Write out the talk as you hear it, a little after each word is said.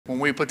When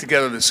we put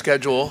together the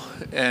schedule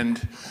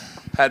and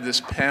had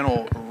this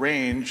panel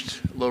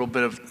arranged, a little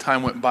bit of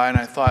time went by, and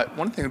I thought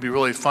one thing that would be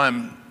really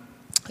fun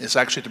is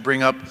actually to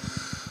bring up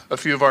a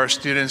few of our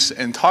students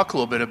and talk a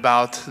little bit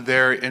about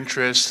their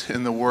interest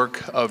in the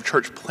work of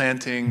church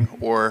planting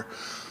or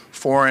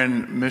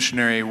foreign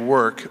missionary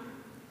work.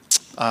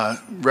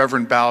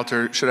 Reverend Bout,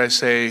 or should I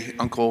say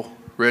Uncle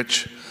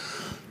Rich,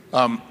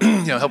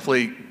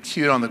 hopefully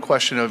cued on the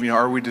question of,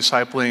 are we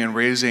discipling and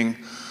raising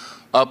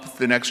up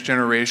the next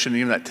generation,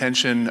 even that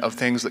tension of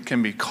things that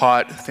can be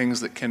caught,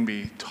 things that can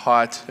be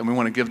taught, and we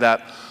want to give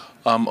that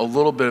a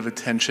little bit of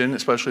attention,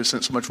 especially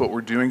since so much what we're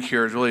doing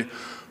here is really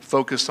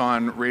focused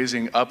on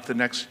raising up the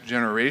next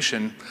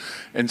generation.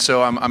 And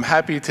so I'm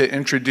happy to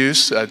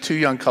introduce two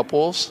young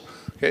couples.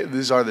 Okay,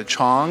 these are the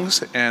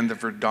Chongs and the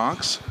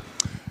Verdonks,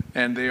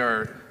 and they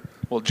are,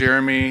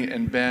 Jeremy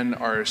and Ben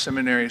are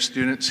seminary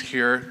students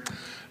here.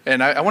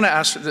 And I want to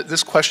ask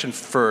this question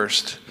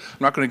first.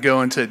 I'm not going to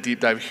go into a deep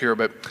dive here,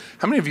 but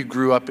how many of you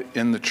grew up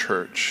in the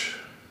church?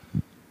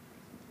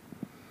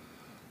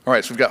 All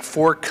right, so we've got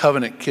 4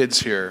 covenant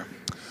kids here.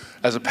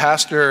 As a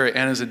pastor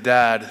and as a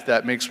dad,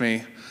 that makes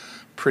me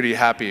pretty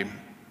happy.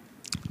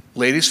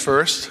 Ladies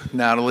first,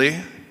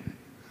 Natalie.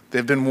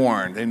 They've been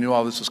warned. They knew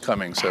all this was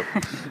coming, so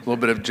a little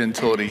bit of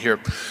gentility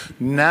here.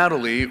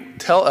 Natalie,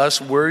 tell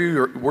us where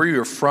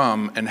you're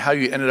from and how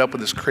you ended up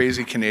with this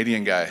crazy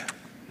Canadian guy.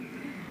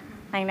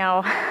 I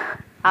know.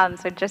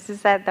 So just to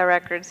set the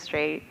record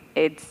straight,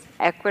 it's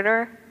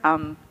Ecuador.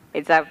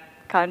 It's a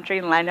country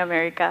in Latin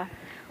America.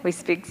 We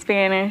speak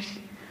Spanish.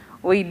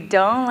 We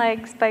don't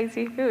like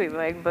spicy food,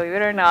 believe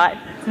it or not.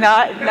 It's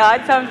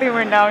not something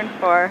we're known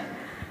for.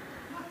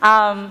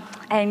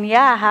 And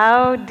yeah,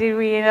 how did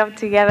we end up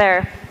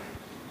together?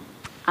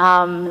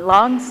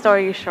 Long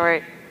story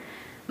short,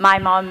 my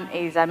mom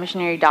is a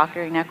missionary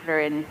doctor in Ecuador,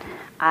 and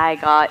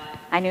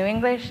I knew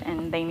English,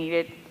 and they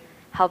needed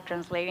help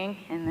translating,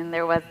 and then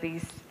there was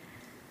this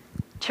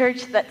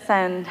church that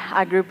sent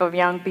a group of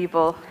young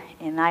people,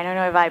 and I don't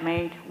know if I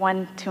made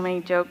one too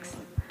many jokes,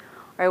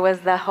 or it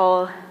was the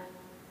whole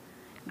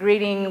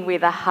greeting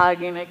with a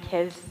hug and a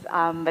kiss,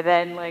 but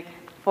then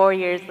 4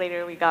 years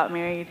later we got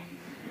married.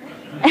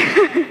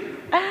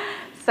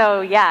 So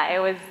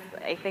yeah,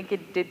 I think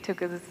it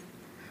took us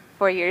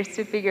 4 years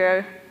to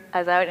figure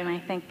us out, and I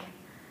think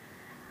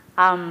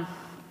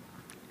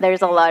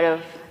there's a lot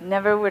of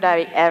never would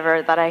I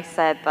ever that I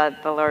said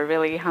that the Lord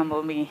really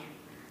humbled me.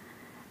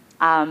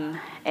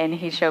 And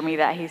he showed me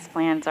that his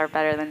plans are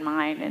better than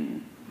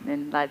mine,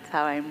 and that's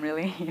how I'm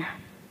really here.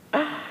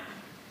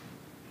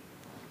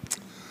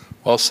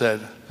 Well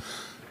said.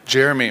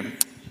 Jeremy,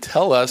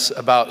 tell us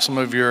about some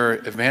of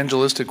your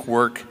evangelistic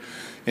work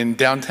in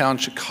downtown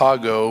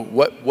Chicago.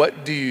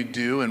 What do you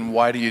do and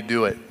why do you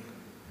do it?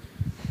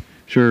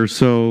 Sure.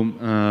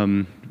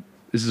 So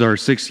this is our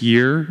 6th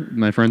year,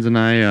 my friends and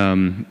I,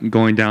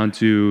 going down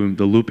to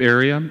the Loop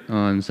area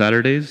on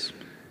Saturdays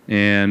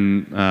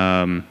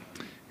and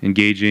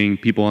engaging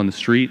people on the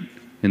street,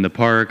 in the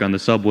park, on the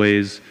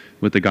subways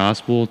with the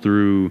gospel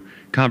through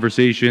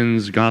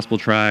conversations, gospel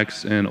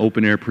tracts, and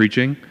open-air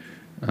preaching.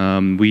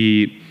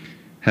 We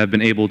have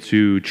been able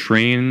to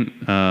train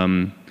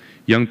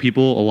young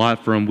people a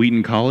lot from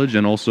Wheaton College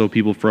and also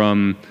people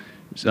from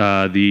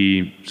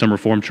some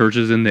Reformed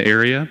churches in the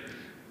area.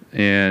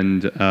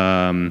 And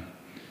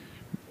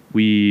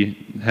we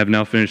have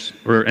now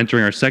we're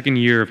entering our 2nd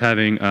year of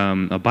having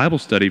a Bible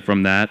study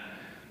from that,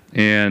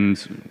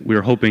 and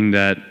we're hoping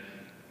that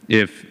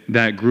if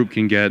that group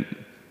can get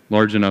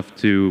large enough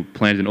to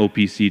plant an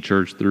OPC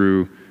church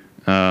through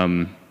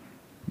our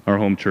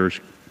home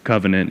church,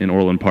 Covenant, in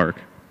Orland Park.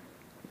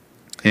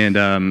 And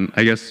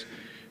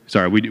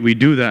we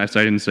do that, so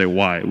I didn't say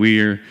why.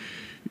 We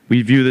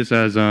view this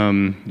as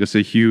just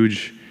a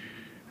huge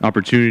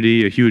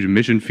opportunity, a huge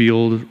mission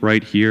field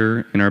right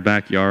here in our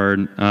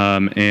backyard,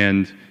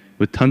 and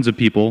with tons of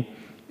people.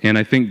 And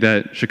I think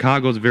that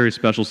Chicago is a very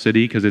special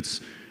city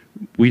because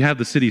we have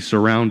the city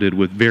surrounded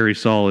with very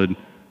solid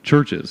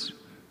churches.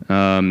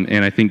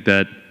 And I think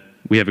that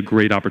we have a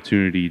great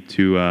opportunity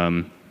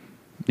to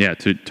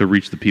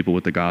reach the people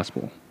with the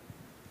gospel.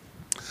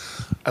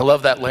 I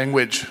love that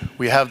language.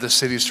 We have the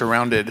city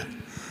surrounded.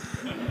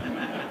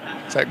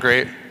 Is that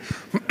great?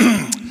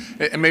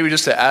 And maybe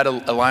just to add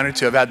a line or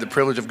two, I've had the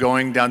privilege of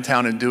going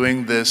downtown and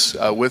doing this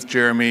with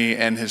Jeremy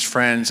and his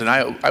friends, and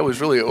I was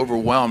really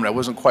overwhelmed. I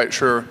wasn't quite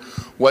sure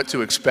what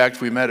to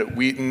expect. We met at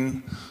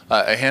Wheaton,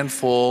 a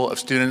handful of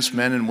students,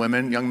 men and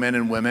women, young men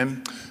and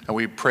women, and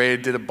we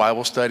prayed, did a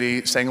Bible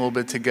study, sang a little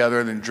bit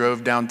together, then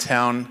drove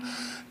downtown,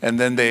 and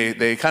then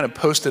they kind of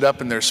posted up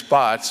in their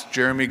spots.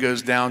 Jeremy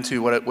goes down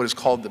to what is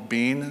called the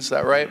Bean, is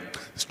that right?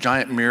 This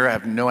giant mirror, I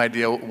have no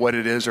idea what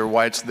it is or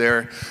why it's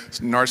there. It's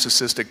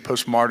narcissistic,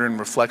 postmodern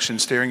reflection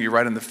staring you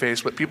right in the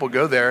face. But people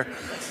go there,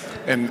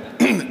 and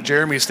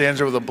Jeremy stands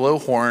there with a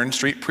blowhorn,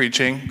 street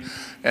preaching,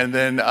 and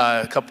then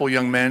a couple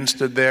young men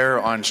stood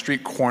there on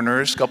street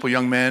corners. A couple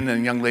young men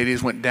and young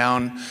ladies went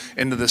down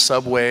into the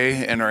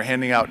subway and are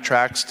handing out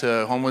tracts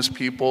to homeless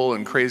people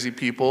and crazy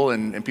people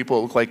and people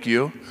that look like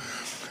you.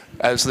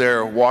 as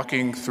they're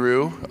walking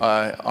through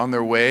on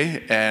their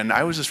way, and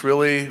I was just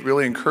really,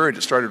 really encouraged.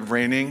 It started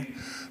raining.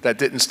 That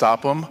didn't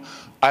stop them.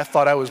 I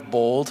thought I was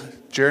bold.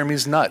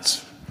 Jeremy's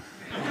nuts.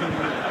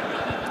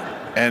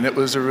 And it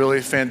was a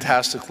really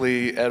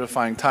fantastically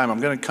edifying time. I'm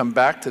going to come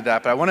back to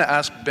that, but I want to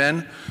ask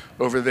Ben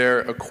over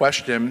there a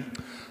question.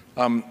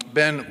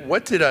 Ben,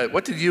 what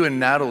did you and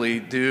Natalie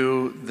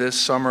do this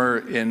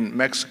summer in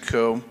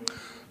Mexico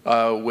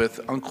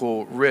with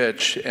Uncle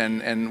Rich,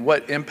 and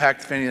what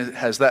impact, if any,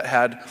 has that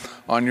had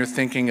on your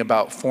thinking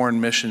about foreign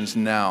missions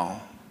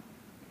now?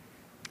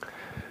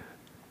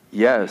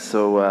 Yeah,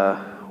 so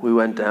we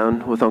went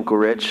down with Uncle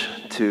Rich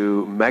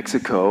to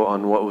Mexico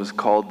on what was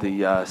called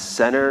the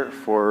Center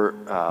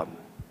for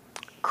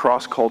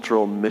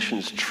Cross-Cultural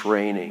Missions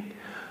Training.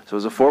 So it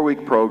was a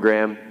 4-week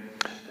program,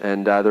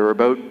 and there were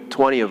about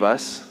 20 of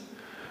us.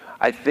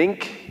 I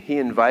think he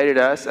invited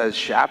us as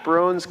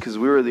chaperones because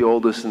we were the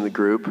oldest in the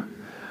group.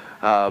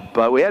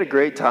 But we had a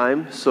great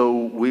time,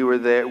 so we were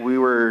there.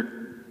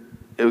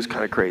 It was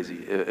kind of crazy.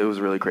 It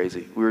was really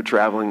crazy. We were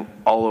traveling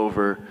all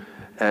over.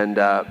 And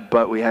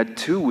but we had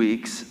 2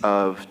 weeks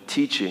of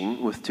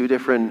teaching with 2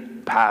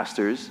 different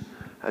pastors,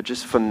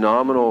 just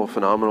phenomenal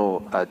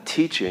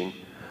teaching,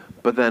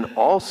 but then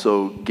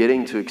also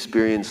getting to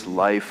experience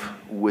life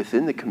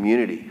within the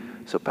community.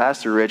 So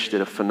Pastor Rich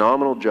did a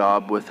phenomenal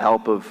job with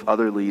help of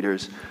other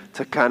leaders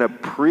to kind of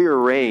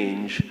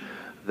prearrange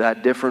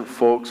that different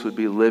folks would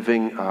be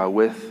living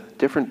with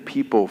different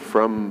people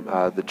from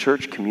the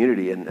church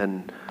community,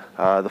 and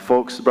the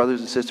folks, the brothers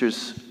and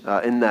sisters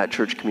in that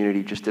church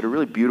community just did a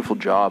really beautiful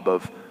job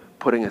of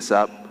putting us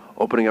up,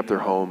 opening up their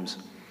homes.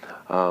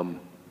 And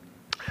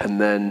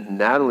then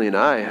Natalie and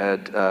I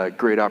had a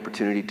great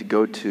opportunity to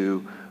go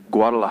to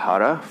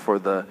Guadalajara for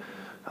the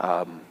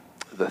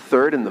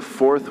 3rd and the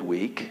 4th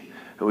week.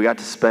 And we got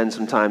to spend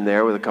some time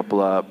there with a couple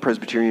of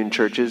Presbyterian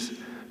churches.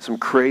 Some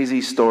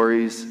crazy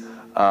stories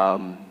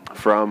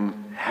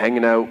from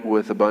hanging out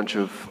with a bunch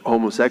of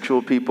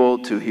homosexual people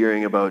to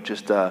hearing about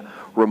just a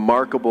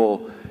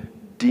remarkable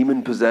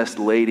demon-possessed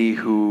lady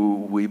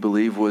who we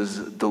believe was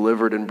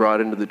delivered and brought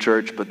into the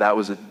church, but that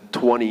was a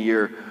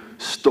 20-year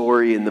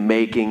story in the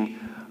making.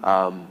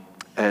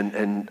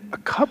 And a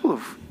couple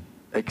of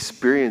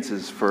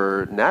experiences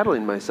for Natalie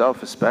and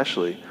myself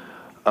especially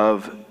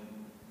of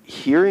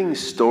hearing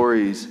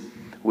stories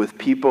with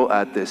people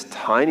at this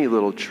tiny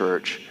little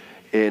church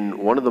in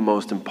one of the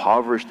most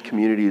impoverished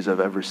communities I've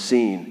ever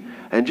seen,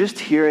 and just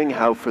hearing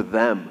how for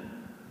them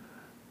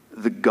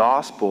the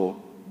gospel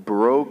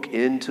broke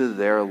into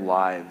their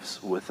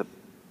lives with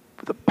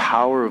the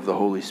power of the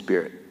Holy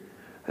Spirit.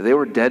 They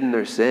were dead in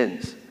their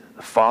sins.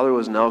 The father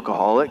was an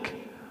alcoholic.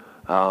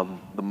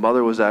 The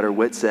mother was at her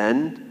wit's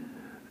end,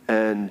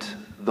 and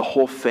the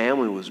whole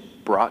family was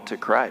brought to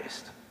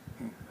Christ.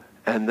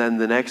 And then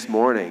the next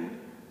morning,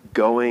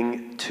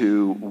 going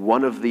to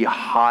one of the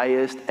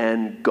highest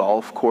end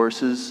golf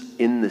courses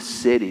in the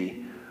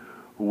city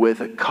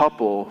with a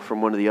couple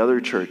from one of the other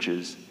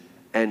churches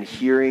and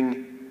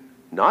hearing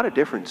not a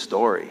different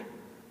story,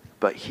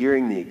 but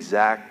hearing the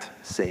exact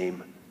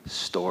same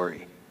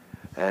story.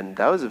 And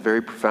that was a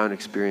very profound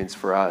experience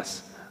for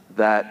us,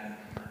 that,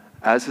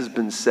 as has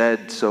been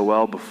said so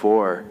well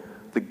before,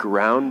 the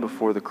ground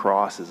before the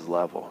cross is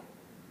level.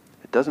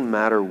 It doesn't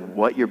matter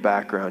what your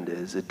background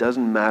is. It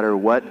doesn't matter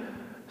what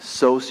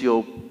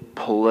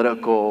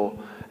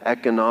socio-political,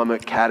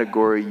 economic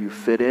category you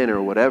fit in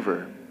or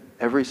whatever.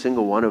 Every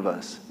single one of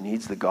us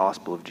needs the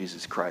gospel of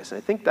Jesus Christ. And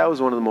I think that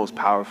was one of the most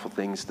powerful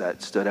things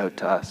that stood out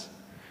to us.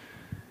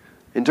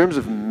 In terms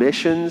of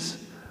missions,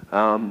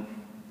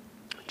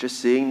 just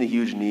seeing the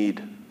huge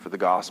need for the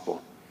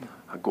gospel.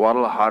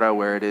 Guadalajara,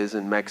 where it is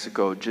in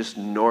Mexico, just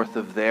north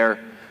of there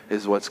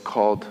is what's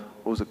called,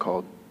 what was it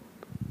called?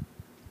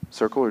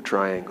 Circle or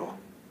triangle?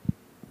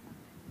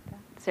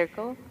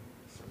 Circle?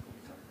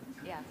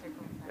 Yeah,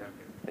 circle.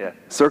 Yeah,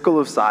 Circle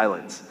of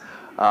Silence.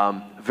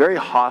 Very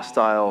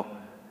hostile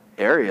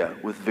area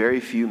with very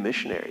few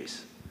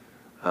missionaries.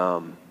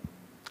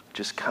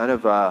 Just kind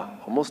of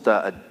almost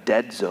a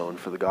dead zone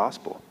for the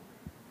gospel.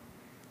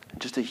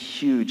 Just a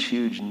huge,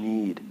 huge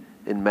need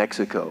in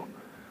Mexico.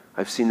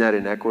 I've seen that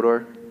in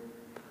Ecuador.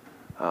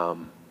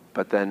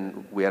 But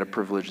then we had a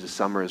privilege this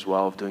summer as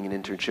well of doing an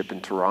internship in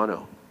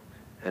Toronto.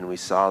 And we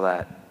saw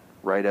that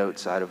right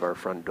outside of our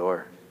front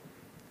door.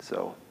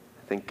 So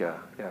I think,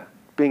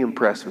 being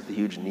impressed with the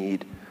huge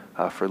need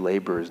for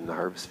laborers in the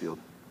harvest field.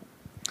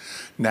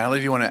 Natalie,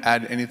 do you want to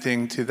add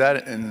anything to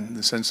that in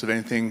the sense of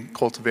anything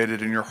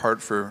cultivated in your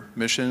heart for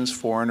missions,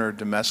 foreign or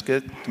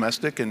domestic?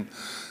 And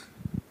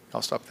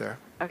I'll stop there.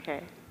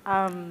 Okay.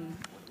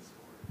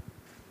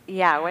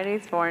 Yeah, what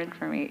is foreign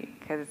for me?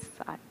 Because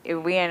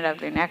if we ended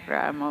up in Ecuador,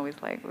 I'm always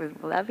like,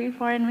 will that be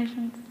foreign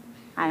missions?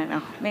 I don't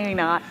know, maybe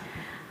not.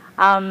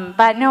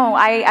 But no,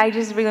 I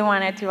just really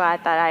wanted to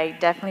add that I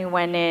definitely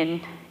went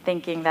in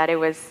thinking that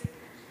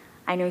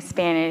I knew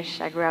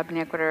Spanish, I grew up in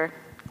Ecuador,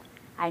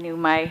 I knew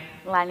my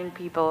Latin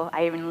people,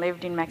 I even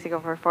lived in Mexico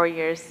for 4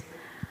 years.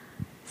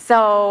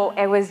 So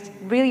it was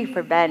really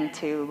for Ben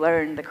to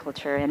learn the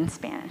culture in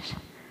Spanish.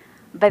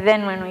 But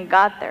then when we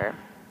got there,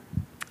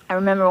 I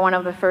remember one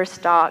of the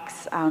first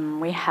talks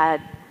we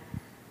had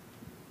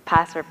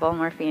Pastor Paul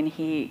Murphy, and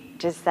he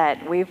just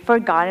said, we've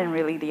forgotten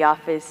really the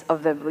office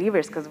of the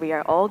believers because we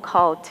are all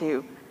called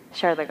to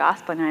share the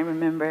gospel. And I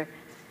remember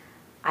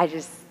I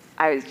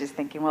was just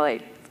thinking, well,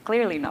 it's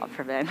clearly not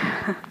for Ben.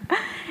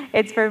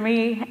 It's for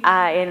me.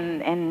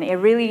 And it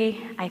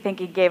really, I think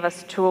it gave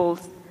us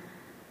tools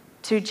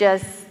to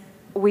just,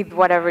 with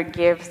whatever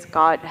gifts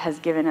God has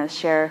given us,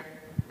 share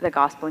the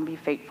gospel and be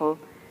faithful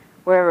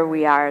wherever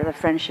we are, the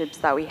friendships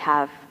that we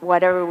have,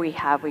 whatever we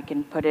have, we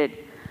can put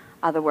it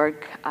the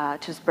work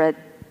to spread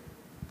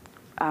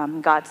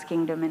God's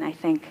kingdom. And I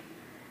think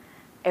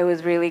it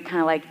was really kind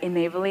of like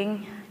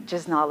enabling,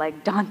 just not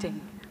like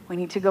daunting. We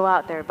need to go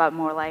out there, but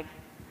more like,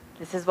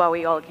 this is what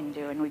we all can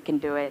do, and we can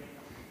do it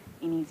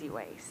in easy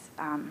ways.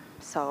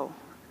 So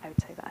I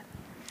would say that.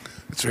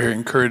 It's very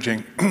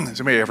encouraging. Has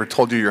anybody ever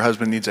told you your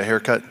husband needs a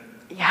haircut?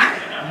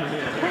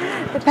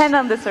 Yeah. Depend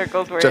on the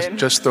circles we're in.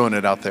 Just throwing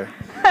it out there.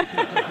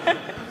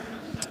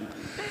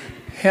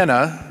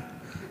 Hannah,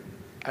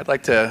 I'd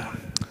like to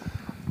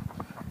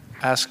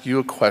ask you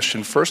a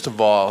question. First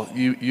of all,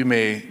 you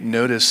may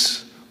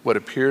notice what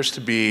appears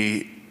to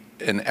be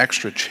an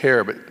extra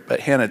chair, but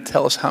Hannah,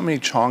 tell us how many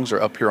Chongs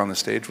are up here on the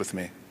stage with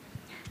me?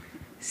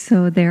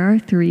 So there are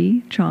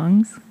 3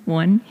 Chongs,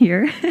 one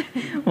here,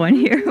 one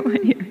here,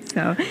 one here.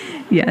 So,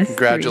 yes.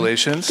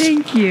 Congratulations. 3.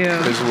 Thank you.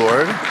 Praise the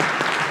Lord.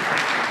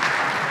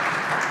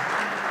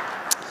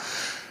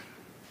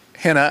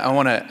 Hannah, I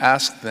want to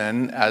ask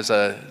then, as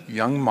a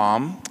young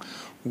mom,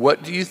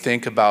 what do you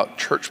think about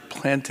church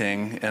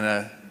planting in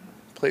a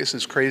place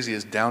as crazy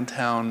as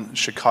downtown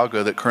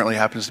Chicago that currently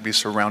happens to be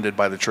surrounded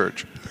by the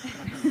church?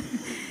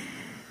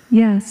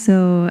 Yeah,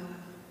 so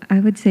I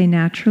would say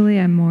naturally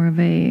I'm more of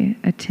a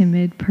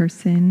timid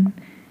person,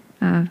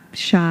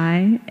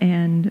 shy,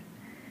 and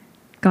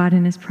God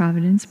in His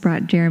providence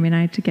brought Jeremy and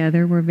I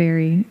together. We're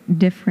very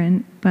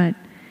different, but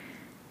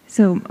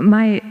so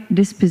my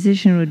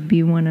disposition would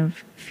be one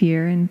of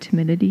fear and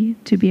timidity,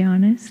 to be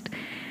honest.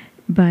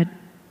 But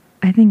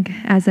I think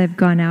as I've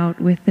gone out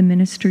with the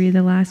ministry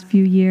the last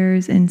few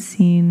years and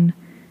seen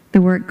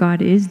the work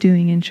God is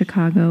doing in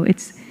Chicago,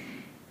 it's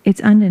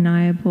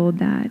undeniable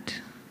that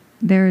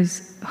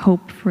there's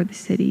hope for the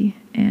city,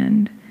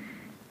 and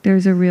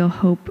there's a real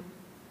hope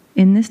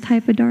in this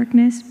type of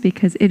darkness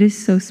because it is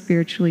so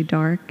spiritually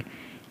dark.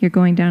 You're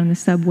going down in the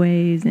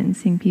subways and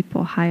seeing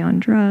people high on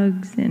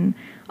drugs and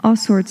all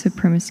sorts of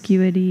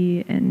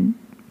promiscuity and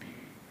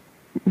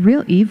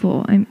real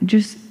evil. It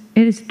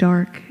is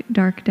dark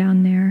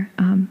down there,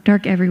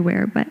 dark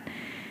everywhere, but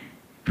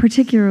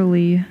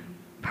particularly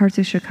parts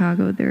of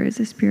Chicago, there is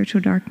a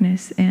spiritual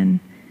darkness. And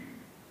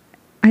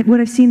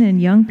what I've seen in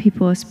young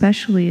people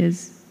especially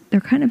is they're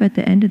kind of at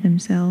the end of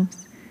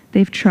themselves.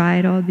 They've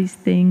tried all these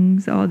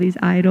things, all these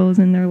idols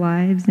in their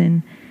lives,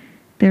 and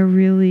they're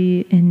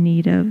really in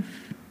need of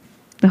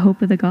the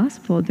hope of the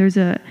gospel.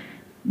 The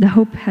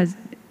hope has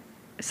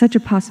such a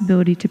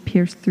possibility to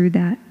pierce through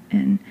that,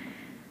 and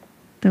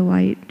the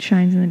light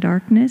shines in the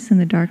darkness, and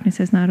the darkness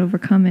has not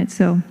overcome it.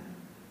 So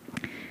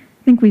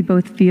I think we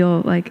both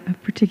feel like a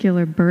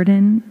particular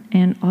burden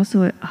and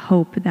also a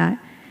hope that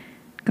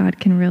God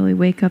can really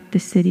wake up the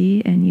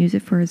city and use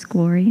it for His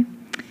glory.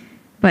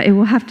 But it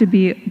will have to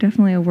be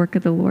definitely a work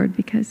of the Lord,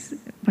 because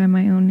by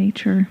my own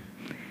nature,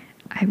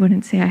 I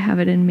wouldn't say I have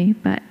it in me,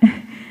 but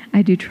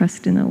I do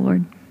trust in the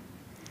Lord.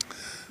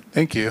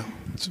 Thank you.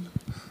 It's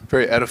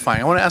very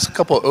edifying. I want to ask a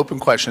couple of open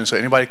questions so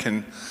anybody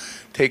can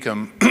take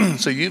them.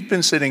 So you've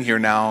been sitting here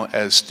now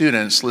as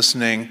students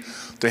listening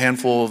to a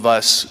handful of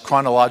us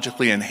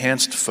chronologically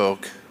enhanced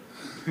folk.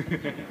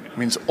 It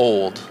means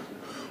old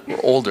or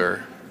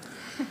older.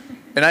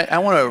 And I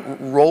want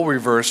to role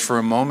reverse for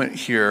a moment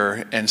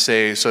here and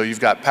say, so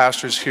you've got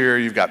pastors here,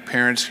 you've got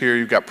parents here,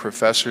 you've got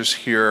professors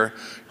here,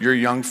 you're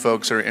young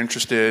folks that are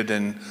interested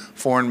in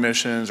foreign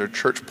missions or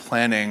church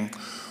planning.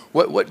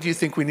 What do you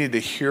think we need to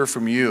hear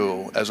from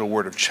you as a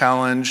word of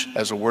challenge,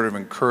 as a word of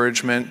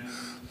encouragement?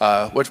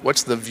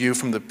 What's the view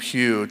from the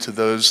pew to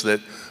those that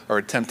are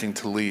attempting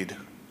to lead?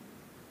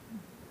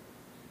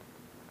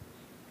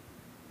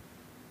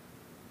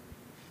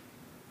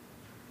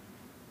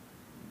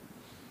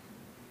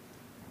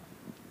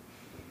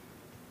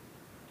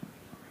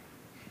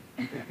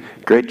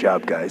 Great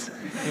job, guys.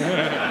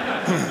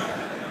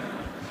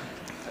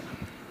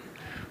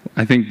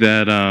 I think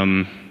that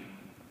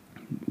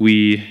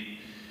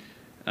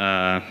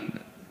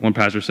one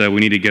pastor said we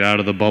need to get out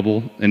of the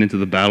bubble and into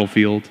the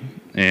battlefield.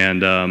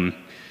 And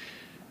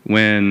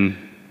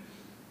when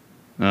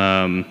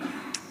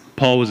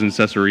Paul was in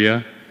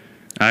Caesarea,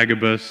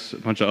 Agabus, a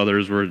bunch of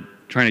others were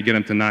trying to get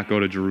him to not go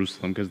to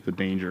Jerusalem because of the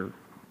danger.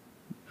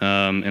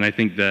 And I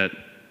think that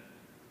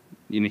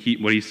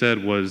what he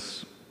said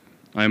was,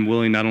 I am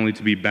willing not only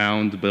to be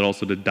bound, but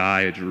also to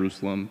die at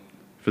Jerusalem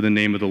for the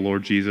name of the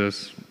Lord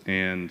Jesus.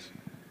 And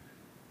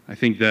I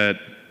think that,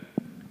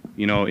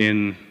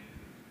 in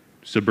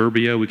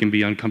suburbia, we can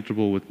be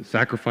uncomfortable with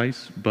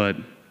sacrifice, but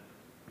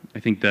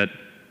I think that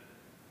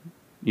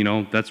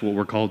that's what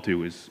we're called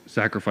to, is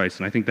sacrifice.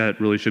 And I think that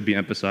really should be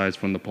emphasized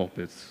from the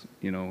pulpits,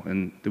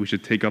 and that we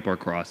should take up our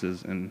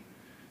crosses and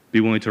be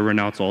willing to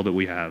renounce all that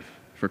we have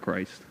for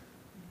Christ.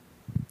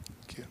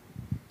 Thank you.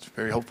 It's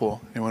very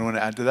helpful. Anyone want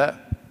to add to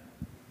that?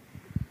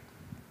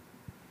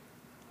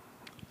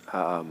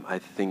 I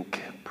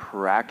think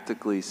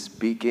practically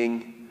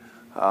speaking,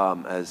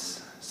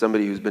 as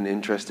somebody who's been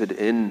interested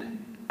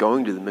in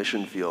going to the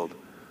mission field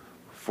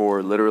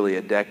for literally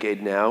a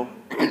decade now,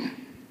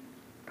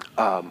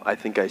 I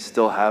think I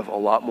still have a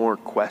lot more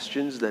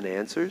questions than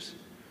answers.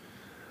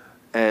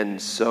 And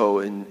so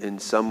in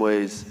some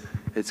ways,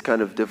 it's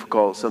kind of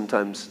difficult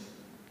sometimes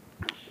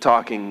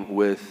talking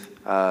with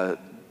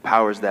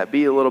powers that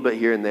be a little bit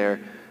here and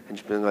there and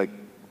just being like,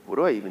 what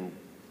do I even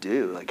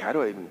do? Like, how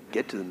do I even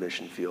get to the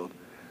mission field?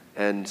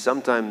 And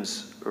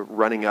sometimes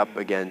running up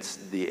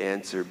against the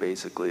answer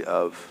basically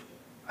of,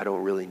 I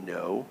don't really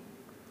know.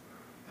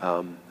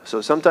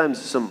 So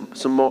sometimes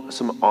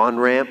some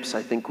on-ramps,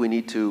 I think we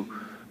need to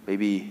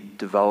maybe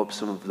develop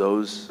some of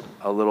those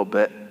a little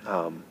bit,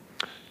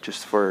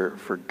 just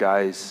for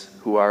guys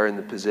who are in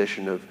the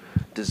position of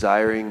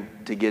desiring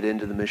to get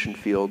into the mission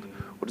field.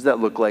 What does that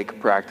look like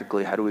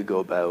practically? How do we go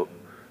about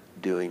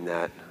doing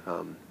that?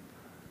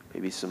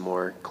 Maybe some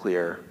more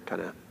clear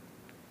kind of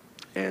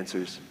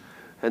answers.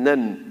 And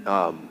then,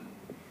 not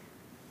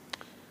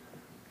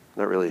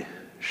really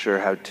sure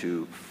how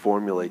to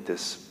formulate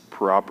this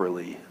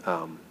properly.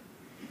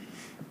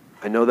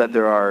 I know that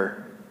there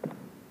are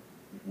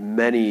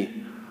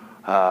many,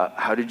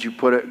 how did you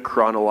put it,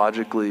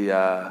 chronologically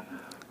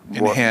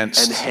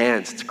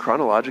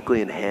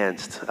chronologically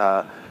enhanced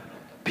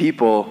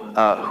people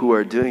who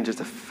are doing just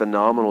a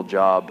phenomenal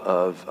job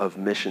of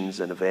missions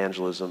and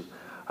evangelism,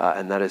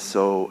 and that is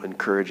so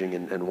encouraging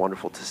and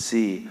wonderful to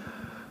see.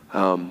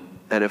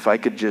 And if I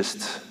could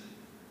just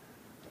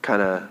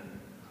kind of,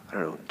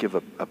 give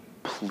a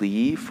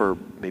plea for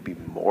maybe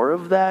more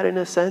of that in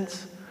a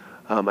sense.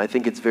 I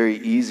think it's very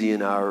easy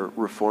in our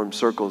Reformed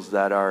circles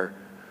that our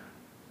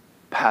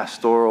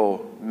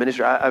pastoral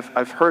ministry,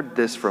 I've heard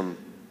this from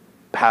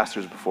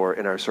pastors before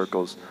in our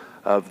circles,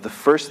 of the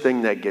first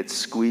thing that gets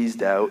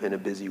squeezed out in a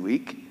busy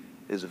week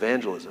is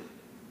evangelism.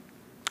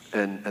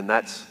 And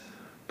that's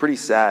pretty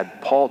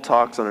sad. Paul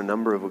talks on a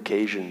number of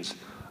occasions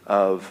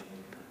of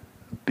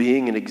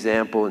being an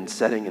example and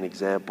setting an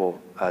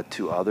example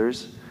to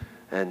others.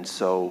 And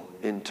so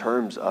in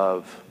terms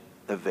of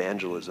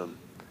evangelism,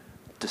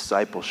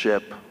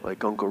 discipleship,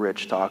 like Uncle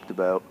Rich talked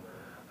about,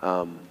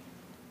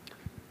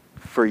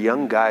 for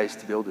young guys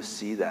to be able to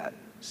see that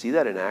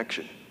in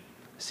action,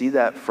 see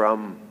that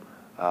from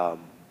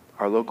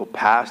our local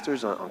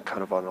pastors on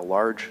a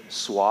large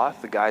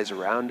swath, the guys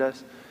around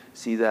us,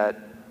 see that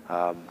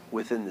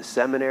within the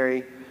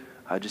seminary,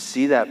 just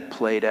see that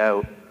played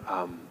out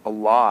a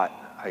lot,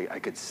 I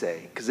could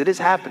say, because it is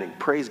happening.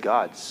 Praise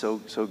God, so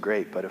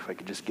great. But if I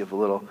could just give a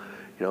little,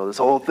 this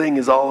whole thing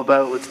is all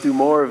about let's do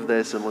more of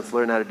this and let's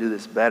learn how to do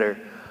this better.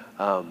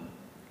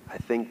 I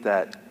think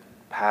that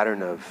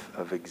pattern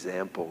of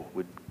example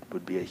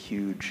would be a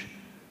huge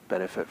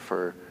benefit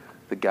for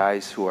the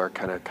guys who are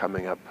kind of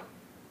coming up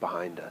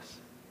behind us.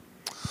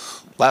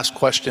 Last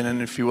question,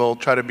 and if you will,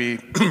 try to be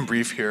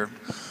brief here,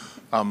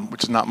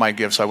 which is not my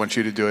gift, so I want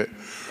you to do it.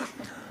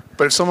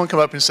 But if someone come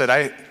up and said,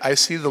 I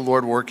see the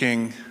Lord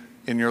working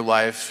in your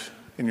life,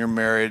 in your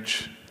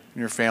marriage, in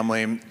your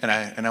family, and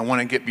I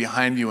want to get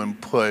behind you and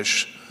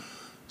push.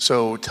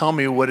 So tell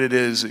me what it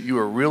is that you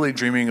are really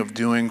dreaming of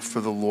doing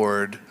for the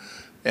Lord,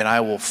 and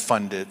I will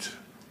fund it.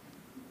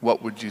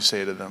 What would you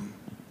say to them?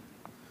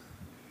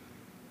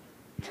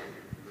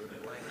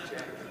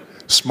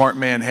 Smart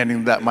man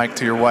handing that mic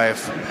to your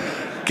wife.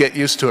 Get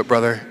used to it,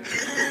 brother.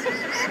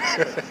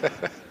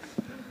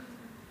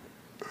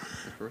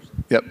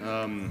 Yep.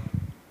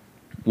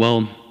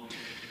 Well,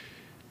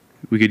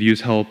 we could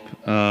use help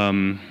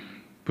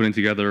putting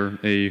together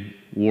a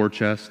war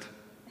chest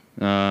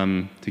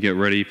to get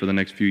ready for the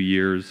next few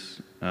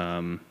years.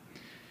 And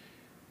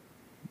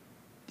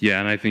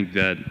I think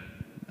that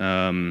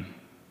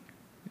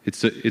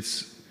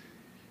it's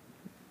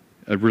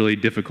a really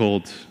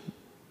difficult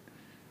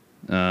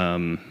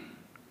thing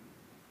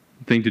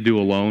to do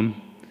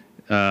alone.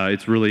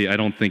 It's really, I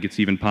don't think it's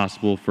even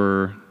possible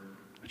for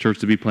a church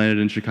to be planted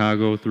in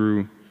Chicago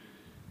through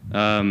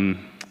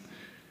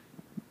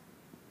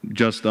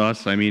just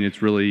us. I mean,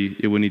 it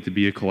would need to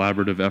be a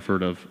collaborative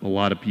effort of a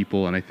lot of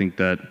people, and I think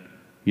that,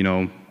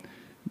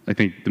 I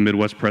think the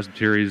Midwest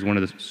Presbytery is one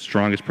of the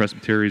strongest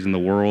presbyteries in the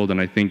world, and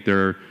I think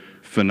they're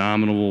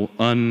phenomenal,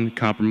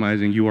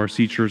 uncompromising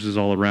URC churches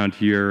all around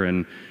here,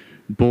 and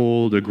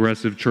bold,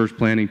 aggressive church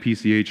planting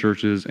PCA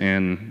churches,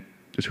 and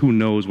just who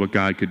knows what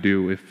God could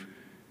do if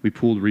we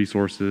pooled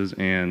resources.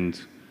 And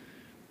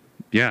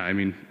we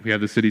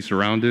have the city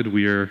surrounded.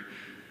 We are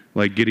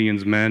like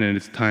Gideon's men, and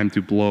it's time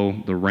to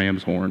blow the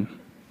ram's horn.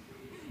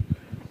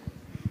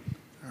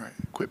 All right,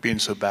 quit being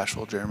so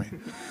bashful, Jeremy.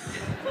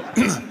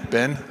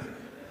 Ben?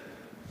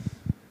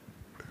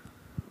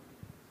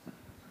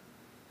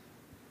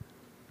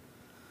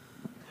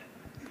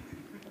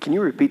 Can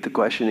you repeat the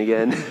question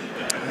again?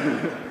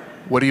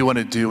 What do you want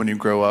to do when you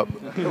grow up?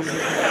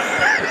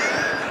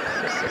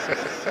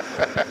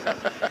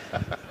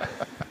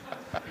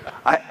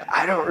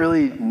 I don't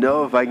really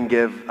know if I can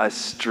give a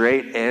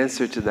straight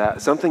answer to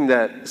that.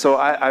 So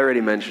I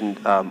already mentioned,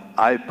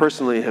 I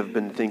personally have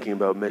been thinking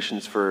about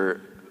missions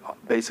for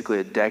basically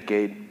a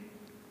decade.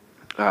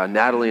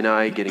 Natalie and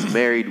I getting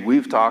married,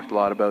 we've talked a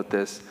lot about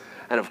this.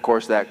 And of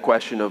course, that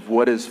question of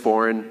what is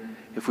foreign.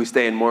 If we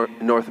stay in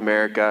North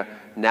America,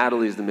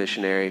 Natalie's the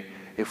missionary.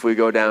 If we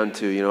go down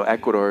to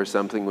Ecuador or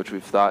something, which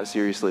we've thought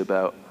seriously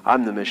about,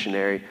 I'm the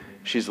missionary.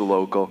 She's the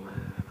local.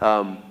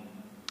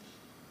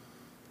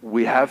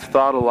 We have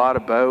thought a lot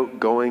about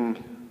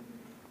going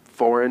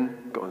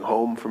foreign, going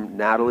home from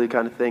Natalie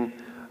kind of thing.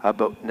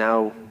 But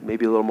now,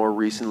 maybe a little more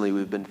recently,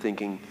 we've been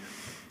thinking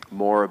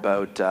more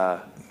about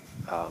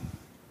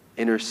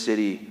inner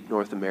city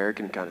North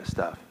American kind of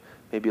stuff.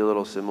 Maybe a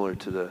little similar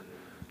to the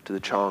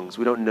Chongs.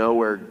 We don't know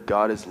where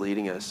God is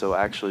leading us, so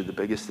actually the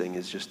biggest thing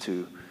is just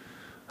to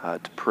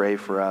pray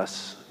for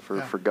us,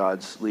 for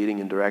God's leading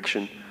and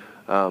direction.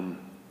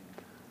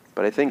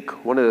 But I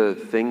think one of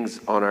the things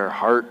on our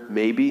heart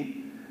maybe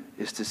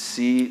is to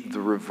see the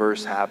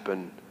reverse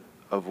happen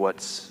of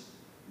what's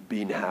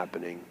been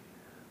happening,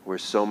 where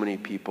so many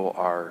people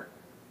are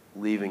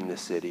leaving the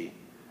city,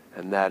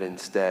 and that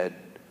instead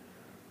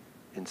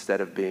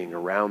of being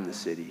around the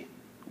city,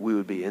 we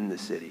would be in the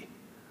city.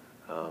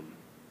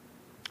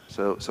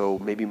 So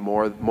maybe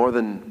more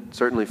than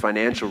certainly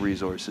financial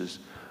resources,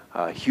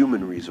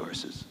 human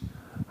resources.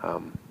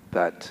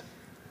 That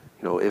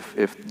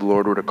if the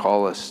Lord were to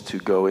call us to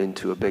go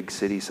into a big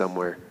city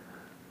somewhere,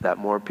 that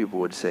more people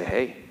would say,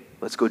 "Hey,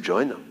 let's go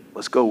join them.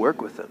 Let's go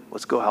work with them.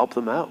 Let's go help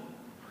them out."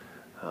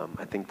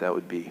 I think that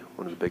would be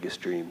one of the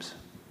biggest dreams.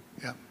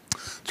 Yeah.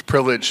 It's a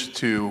privilege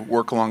to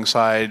work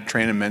alongside,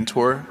 train, and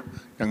mentor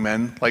young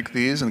men like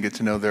these and get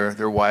to know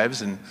their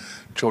wives and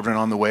children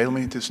on the way. Let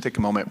me just take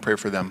a moment and pray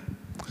for them.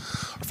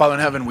 Our Father in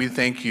heaven, we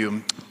thank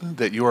you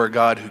that you are a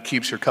God who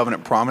keeps your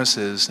covenant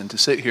promises, and to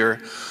sit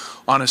here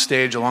on a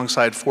stage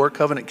alongside 4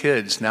 covenant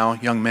kids, now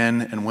young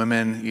men and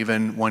women,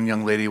 even one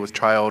young lady with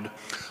child.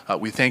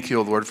 We thank you,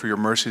 O Lord, for your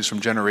mercies from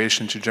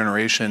generation to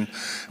generation.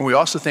 And we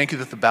also thank you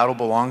that the battle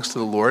belongs to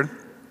the Lord.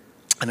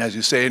 And as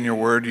you say in your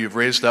word, you've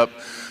raised up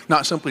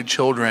not simply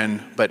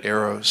children, but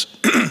arrows.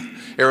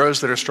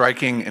 Arrows that are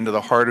striking into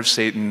the heart of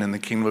Satan and the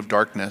kingdom of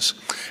darkness.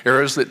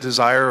 Arrows that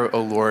desire,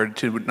 O Lord,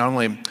 to not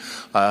only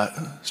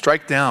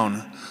strike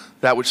down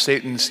that which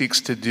Satan seeks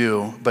to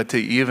do, but to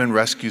even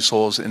rescue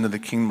souls into the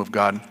kingdom of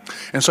God.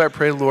 And so I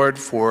pray, Lord,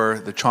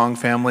 for the Chong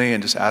family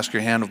and just ask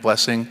your hand of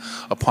blessing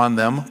upon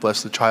them.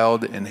 Bless the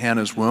child in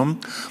Hannah's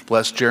womb.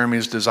 Bless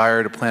Jeremy's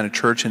desire to plant a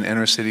church in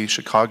inner city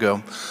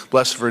Chicago.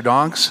 Bless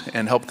Verdonks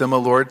and help them, O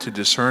Lord, to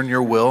discern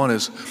your will. And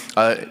as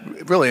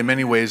really in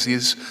many ways,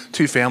 these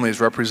 2 families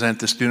represent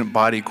the student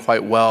body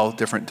quite well.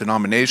 Different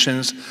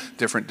denominations,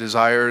 different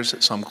desires,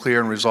 some clear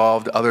and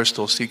resolved, others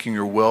still seeking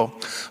your will.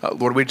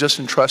 Lord, we just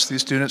entrust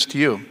these students to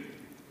you.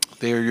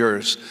 They are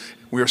yours.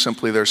 We are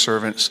simply their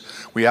servants.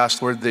 We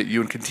ask, Lord, that you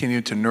would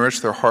continue to nourish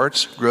their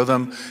hearts, grow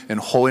them in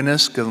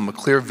holiness, give them a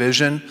clear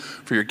vision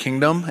for your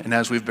kingdom. And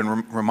as we've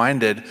been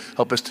reminded,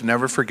 help us to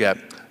never forget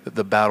that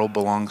the battle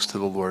belongs to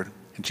the Lord.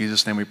 In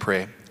Jesus' name we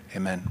pray.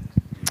 Amen.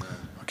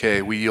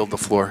 Okay, we yield the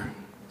floor.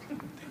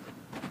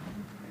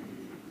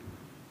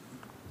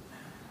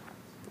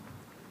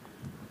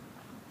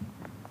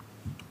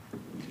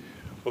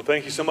 Well,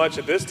 thank you so much.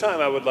 At this time,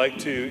 I would like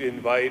to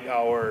invite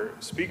our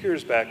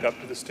speakers back up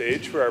to the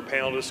stage for our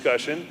panel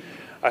discussion.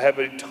 I have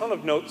a ton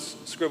of notes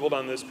scribbled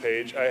on this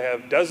page. I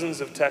have dozens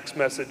of text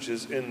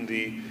messages in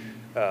the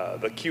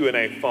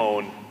Q&A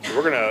phone. So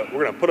we're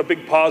gonna put a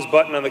big pause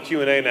button on the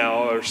Q&A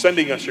now, or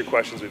sending us your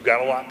questions. We've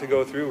got a lot to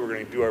go through. We're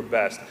going to do our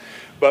best.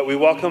 But we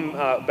welcome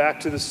back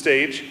to the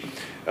stage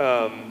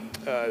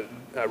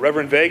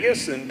Reverend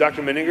Vegas and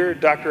Dr. Menninger,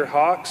 Dr.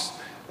 Hawks,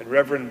 and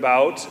Reverend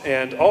Bout,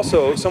 and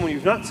also someone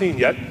you've not seen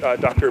yet,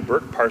 Dr.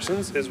 Burke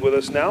Parsons is with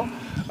us now.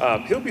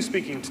 He'll be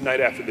speaking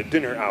tonight after the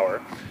dinner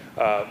hour,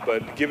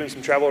 but given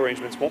some travel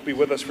arrangements, won't be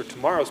with us for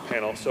tomorrow's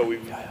panel, so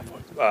we've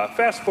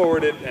fast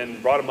forwarded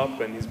and brought him up,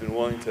 and he's been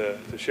willing to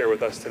share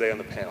with us today on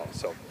the panel.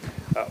 So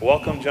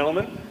welcome,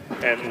 gentlemen,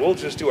 and we'll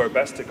just do our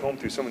best to comb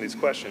through some of these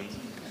questions.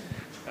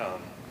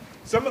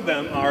 Some of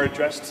them are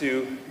addressed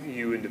to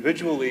you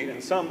individually,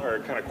 and some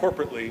are kind of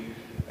corporately,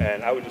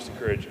 and I would just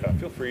encourage,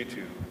 feel free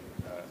to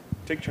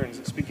take turns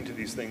at speaking to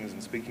these things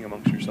and speaking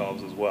amongst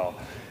yourselves as well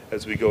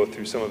as we go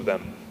through some of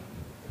them.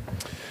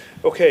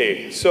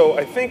 Okay, so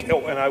I think,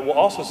 and I will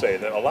also say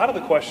that a lot of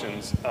the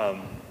questions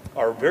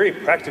are very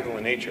practical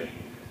in nature.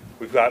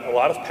 We've got a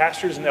lot of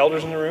pastors and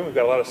elders in the room. We've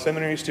got a lot of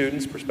seminary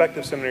students,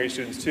 prospective seminary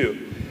students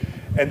too.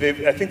 And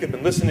I think they've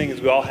been listening, as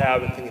we all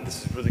have, and thinking,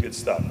 this is really good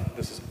stuff.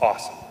 This is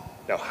awesome.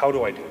 Now, how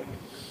do I do it?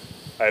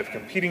 I have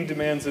competing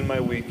demands in my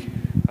week.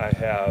 I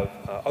have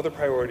other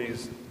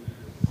priorities.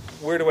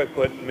 Where do I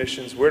put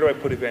missions? Where do I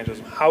put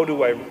evangelism? How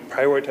do I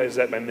prioritize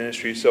that in my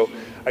ministry? So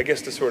I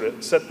guess to sort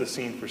of set the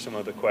scene for some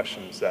of the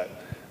questions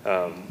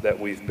that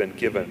we've been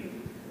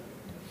given.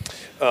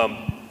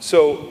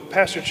 So,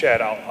 Pastor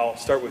Chad, I'll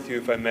start with you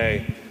if I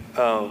may.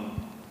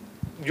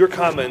 Your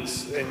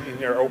comments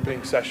in our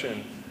opening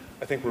session,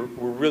 I think were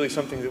really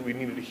something that we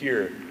needed to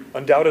hear.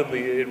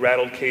 Undoubtedly, it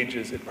rattled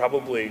cages. It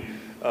probably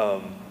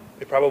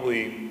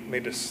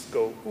made us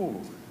go,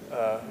 ooh,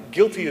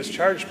 guilty as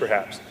charged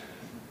perhaps.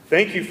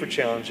 Thank you for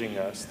challenging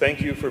us. Thank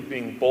you for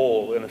being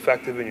bold and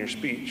effective in your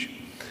speech.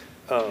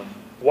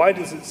 Why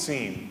does it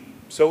seem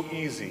so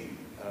easy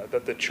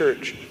that the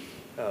church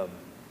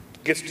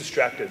gets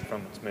distracted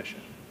from its mission?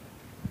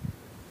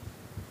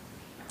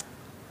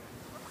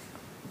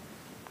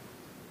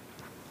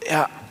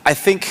 Yeah, I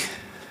think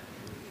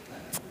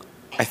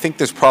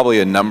there's probably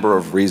a number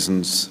of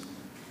reasons,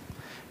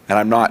 and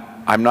I'm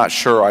not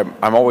sure.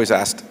 I'm always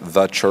asked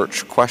the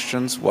church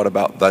questions. What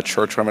about the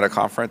church when I'm at a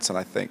conference? And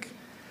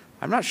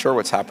I'm not sure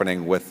what's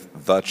happening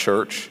with the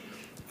church.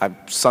 I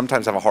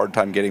sometimes have a hard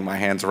time getting my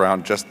hands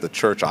around just the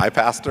church I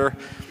pastor,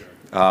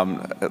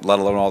 let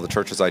alone all the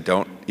churches I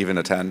don't even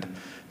attend.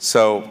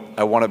 So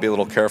I want to be a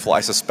little careful.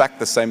 I suspect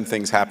the same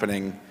things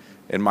happening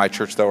in my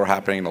church that were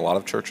happening in a lot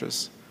of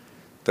churches.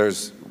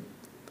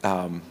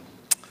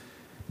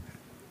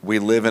 We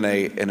live in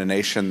a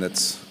nation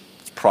that's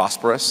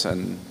prosperous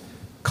and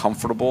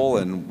comfortable,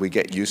 and we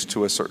get used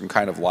to a certain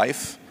kind of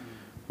life.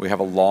 We have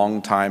a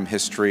long time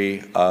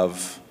history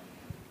of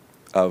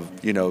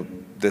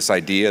this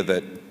idea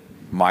that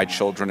my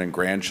children and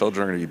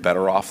grandchildren are going to be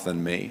better off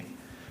than me.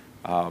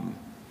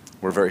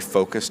 We're very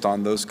focused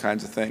on those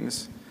kinds of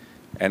things.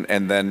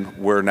 And then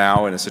we're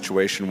now in a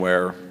situation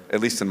where,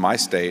 at least in my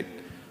state,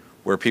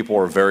 where people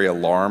are very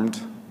alarmed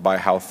by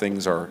how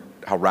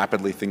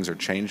rapidly things are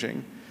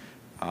changing,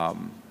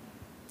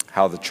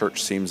 how the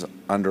church seems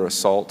under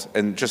assault,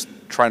 and just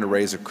trying to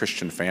raise a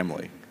Christian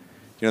family.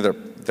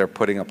 They're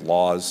putting up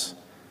laws,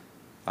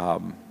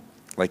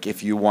 like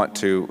if you want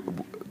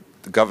to,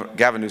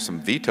 Gavin Newsom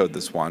vetoed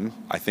this one,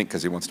 I think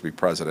because he wants to be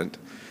president,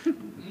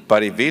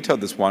 but he vetoed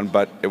this one,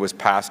 but it was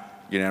passed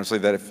unanimously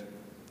that if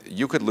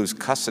you could lose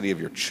custody of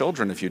your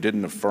children if you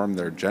didn't affirm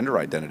their gender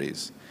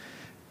identities.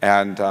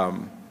 And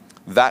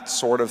that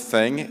sort of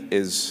thing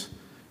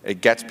it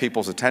gets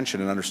people's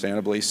attention, and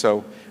understandably.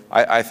 So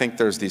I think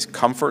there's these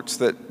comforts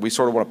that we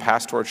sort of want to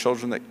pass to our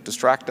children that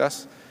distract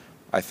us.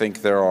 I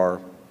think there are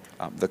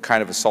the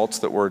kind of assaults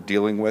that we're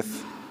dealing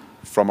with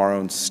from our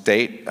own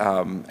state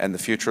and the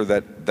future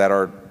that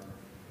are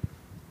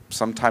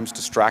sometimes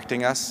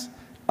distracting us,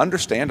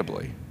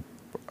 understandably.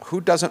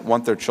 Who doesn't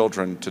want their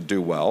children to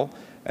do well,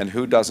 and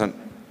who doesn't,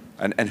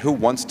 and who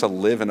wants to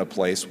live in a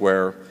place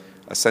where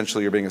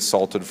essentially you're being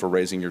assaulted for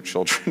raising your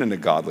children in a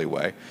godly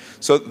way?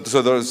 So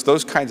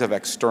those kinds of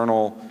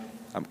external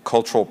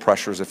cultural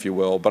pressures, if you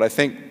will. But I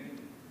think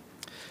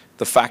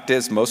the fact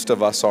is most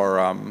of us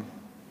are,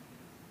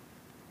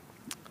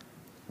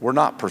 we're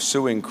not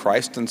pursuing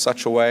Christ in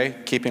such a way,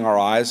 keeping our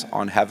eyes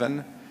on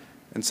heaven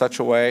in such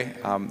a way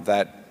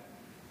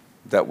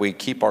that we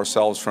keep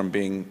ourselves from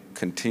being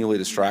continually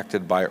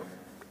distracted by,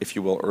 if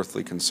you will,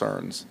 earthly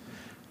concerns.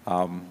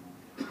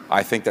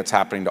 I think that's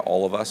happening to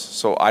all of us.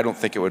 So I don't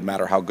think it would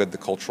matter how good the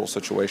cultural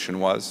situation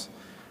was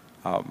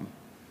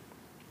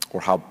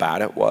or how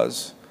bad it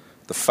was.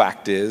 The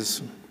fact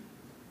is,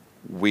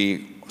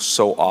 we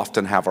so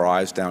often have our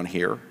eyes down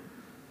here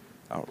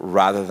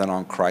rather than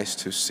on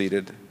Christ who's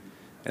seated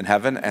in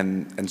heaven.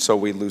 And so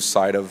we lose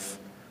sight of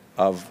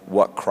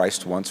what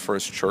Christ wants for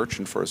his church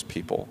and for his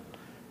people.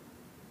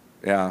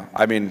 Yeah,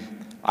 I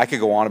mean, I could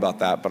go on about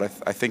that, but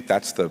I think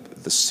that's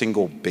the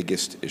single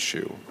biggest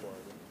issue.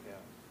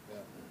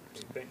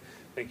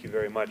 Thank you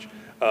very much.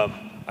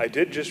 I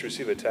did just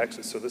receive a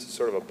text, so this is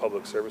sort of a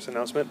public service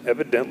announcement.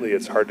 Evidently,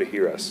 it's hard to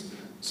hear us.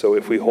 So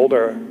if we hold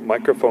our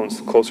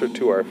microphones closer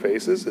to our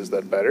faces, is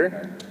that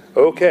better?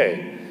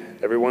 Okay.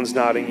 Everyone's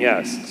nodding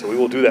yes. So we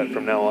will do that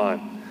from now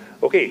on.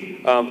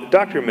 Okay,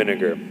 Dr.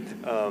 Miniger,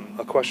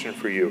 a question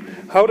for you.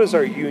 How does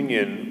our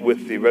union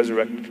with the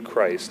resurrected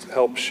Christ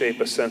help shape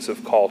a sense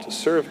of call to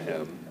serve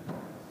him,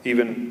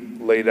 even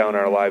lay down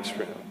our lives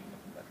for him?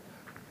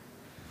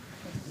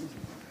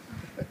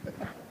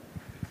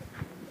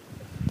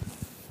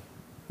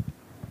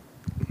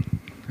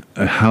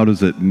 How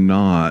does it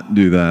not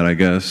do that, I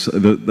guess?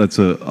 That's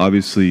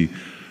obviously,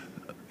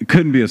 it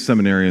couldn't be a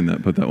seminarian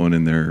that put that one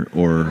in there,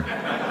 or,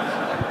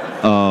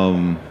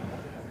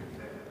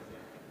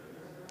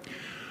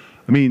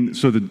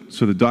 so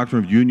the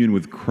doctrine of union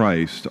with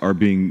Christ, our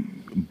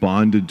being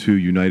bonded to,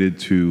 united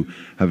to,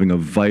 having a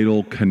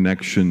vital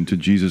connection to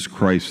Jesus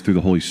Christ through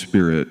the Holy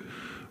Spirit,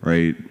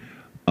 right,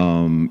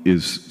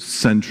 is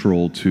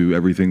central to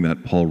everything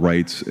that Paul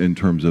writes in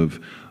terms of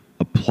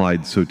applied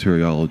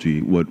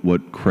soteriology,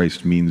 what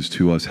Christ means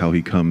to us, how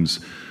he comes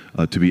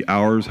to be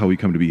ours, how we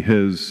come to be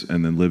his,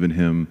 and then live in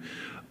him.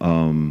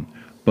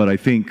 But I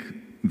think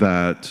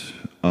that,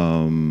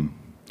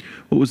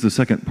 what was the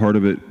second part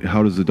of it?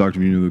 How does the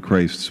doctrine of union with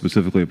Christ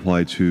specifically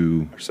apply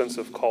to? Our sense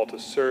of call to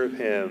serve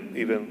him,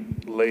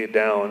 even lay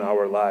down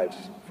our lives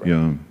for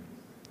him.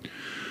 Yeah.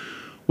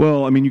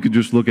 Well, I mean, you could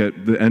just look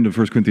at the end of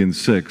 1 Corinthians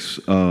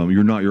 6.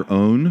 You're not your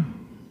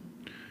own.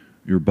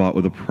 You're bought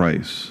with a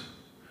price.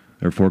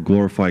 Therefore,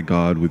 glorify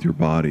God with your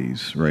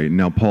bodies, right?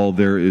 Now, Paul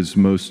there is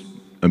most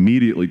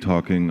immediately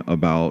talking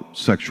about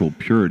sexual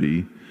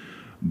purity,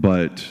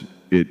 but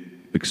it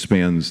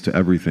expands to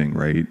everything,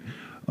 right?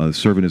 A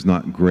servant is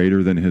not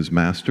greater than his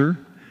master,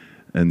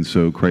 and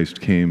so Christ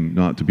came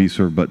not to be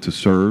served, but to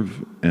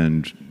serve,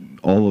 and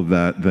all of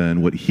that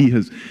then, what he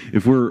has,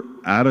 if we're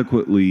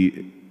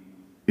adequately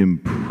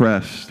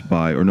impressed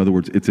by, or in other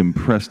words, it's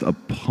impressed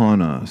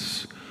upon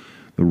us,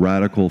 the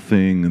radical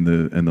thing and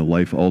the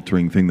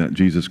life-altering thing that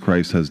Jesus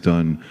Christ has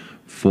done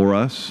for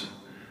us,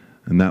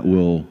 and that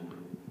will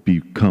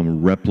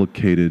become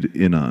replicated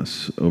in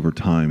us over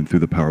time through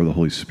the power of the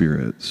Holy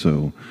Spirit.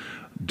 So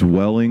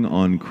dwelling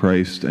on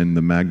Christ and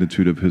the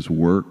magnitude of his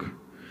work,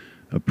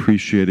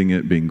 appreciating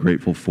it, being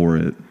grateful for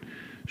it,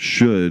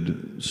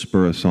 should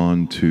spur us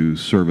on to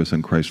service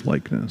and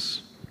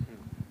Christ-likeness.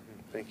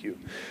 Thank you.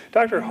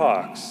 Dr.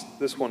 Hawks,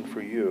 this one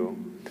for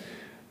you.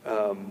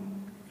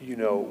 You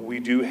know,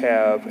 we do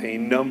have a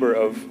number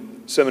of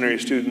seminary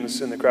students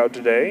in the crowd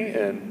today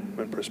and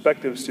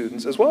prospective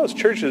students, as well as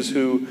churches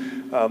who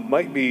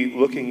might be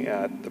looking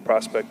at the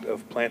prospect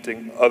of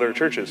planting other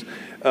churches.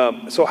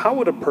 So how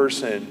would a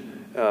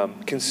person,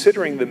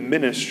 considering the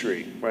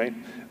ministry, right,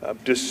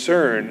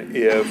 discern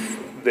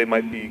if they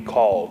might be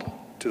called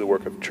to the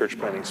work of church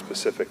planting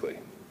specifically?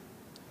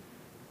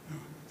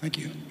 Thank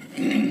you.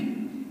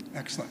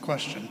 Excellent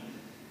question.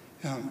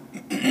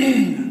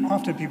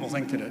 Often people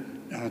think that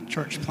a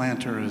church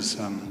planter is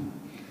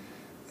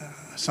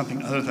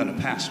something other than a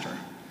pastor.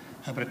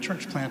 But a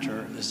church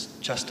planter is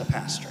just a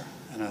pastor,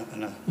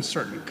 and a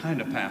certain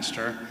kind of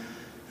pastor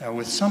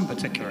with some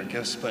particular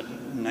gifts, but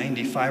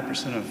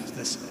 95%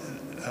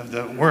 of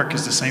the work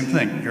is the same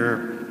thing.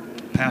 You're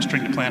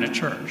pastoring to plant a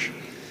church.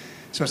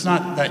 So it's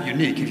not that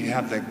unique. If you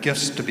have the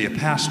gifts to be a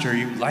pastor,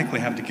 you likely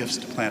have the gifts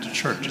to plant a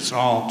church. It's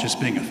all just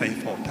being a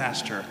faithful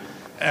pastor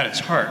at its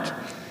heart.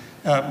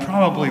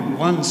 Probably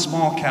one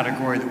small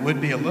category that would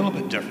be a little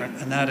bit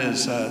different, and that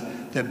is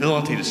the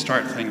ability to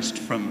start things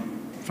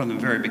from the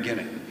very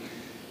beginning.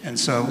 And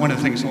so one of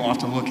the things we'll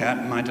often look at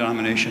in my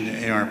denomination,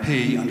 the ARP,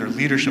 under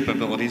leadership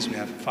abilities, we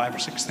have 5 or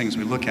 6 things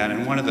we look at,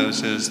 and one of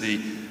those is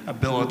the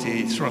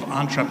ability, sort of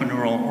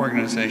entrepreneurial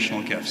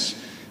organizational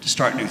gifts to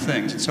start new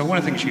things. And so one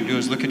of the things you can do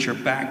is look at your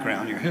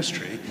background, your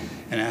history,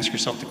 and ask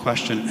yourself the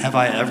question, have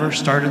I ever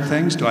started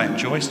things? Do I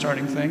enjoy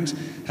starting things?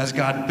 Has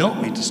God built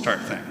me to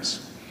start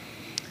things?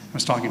 I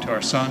was talking to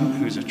our son,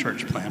 who's a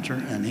church planter,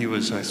 and he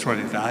was sort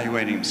of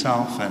evaluating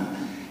himself, and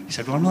he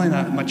said, well, I'm really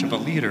not much of a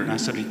leader. And I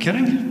said, are you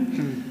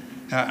kidding?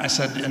 I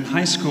said, in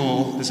high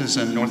school, this is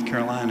in North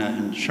Carolina,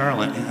 in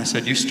Charlotte, I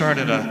said, you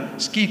started a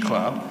ski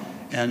club,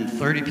 and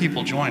 30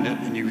 people joined it,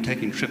 and you were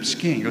taking trips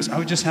skiing. He goes, I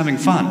was just having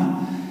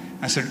fun.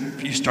 I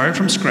said, you started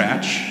from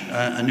scratch,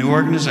 a new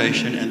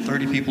organization, and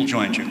 30 people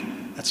joined you.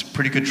 That's a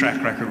pretty good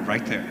track record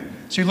right there.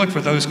 So you look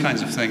for those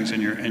kinds of things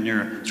in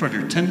your sort of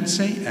your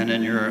tendency and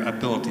in your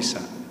ability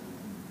set.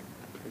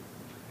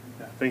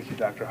 Thank you,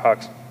 Dr.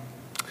 Hawks.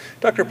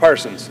 Dr.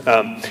 Parsons,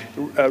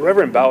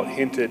 Reverend Bout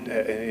hinted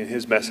in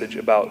his message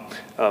about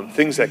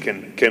things that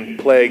can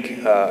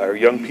plague our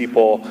young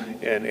people,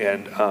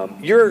 and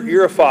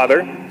you're a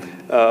father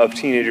of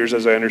teenagers,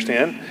 as I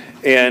understand,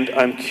 and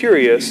I'm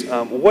curious,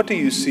 what do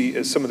you see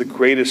as some of the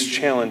greatest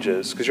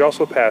challenges, because you're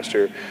also a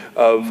pastor,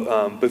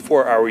 of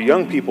before our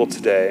young people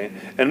today,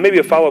 and maybe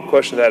a follow-up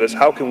question to that is,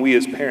 how can we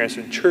as parents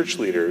and church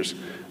leaders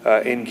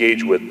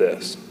engage with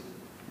this?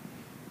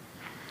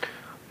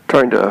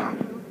 Trying to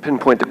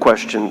pinpoint the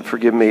question,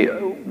 forgive me,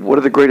 what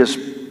are the greatest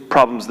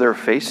problems they're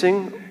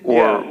facing? Or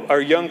yeah, our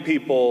young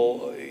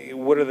people,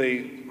 what are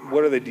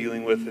they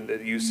dealing with, and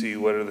that you see,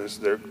 what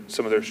are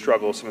some of their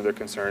struggles, some of their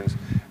concerns?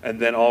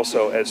 And then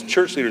also, as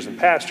church leaders and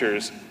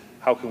pastors,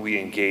 how can we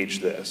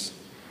engage this?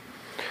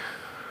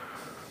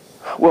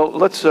 Well,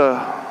 that's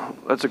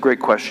a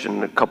great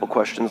question, a couple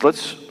questions.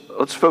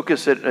 Let's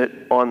focus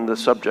it on the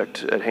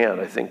subject at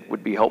hand, I think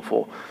would be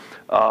helpful.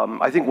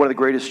 I think one of the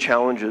greatest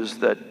challenges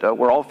that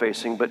we're all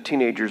facing, but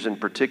teenagers in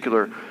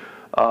particular,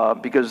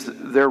 because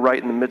they're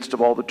right in the midst of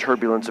all the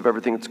turbulence of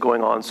everything that's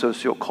going on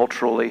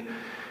socioculturally,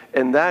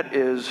 and that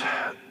is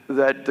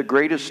that the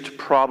greatest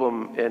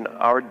problem in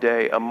our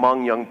day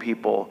among young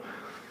people,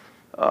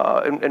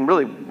 and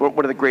really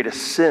one of the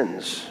greatest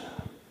sins,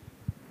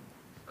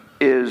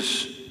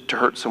 is to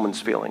hurt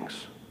someone's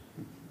feelings.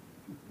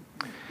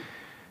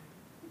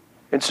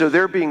 And so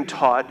they're being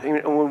taught,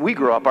 when we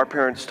grew up, our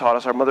parents taught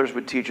us, our mothers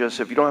would teach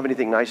us, if you don't have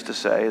anything nice to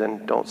say,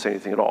 then don't say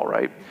anything at all,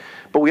 right?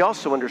 But we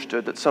also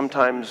understood that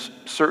sometimes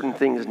certain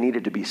things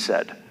needed to be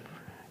said.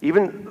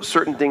 Even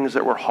certain things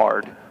that were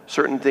hard,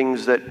 certain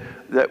things that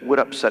would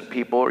upset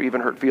people or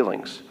even hurt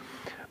feelings.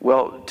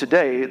 Well,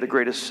 today, the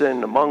greatest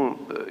sin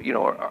among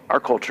our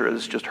culture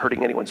is just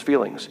hurting anyone's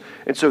feelings.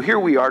 And so here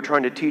we are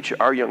trying to teach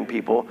our young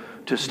people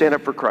to stand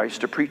up for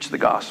Christ, to preach the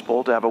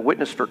gospel, to have a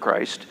witness for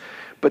Christ.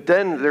 But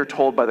then they're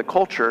told by the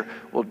culture,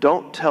 well,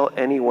 don't tell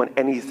anyone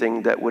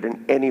anything that would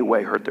in any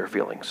way hurt their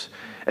feelings.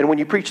 And when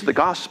you preach the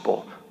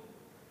gospel,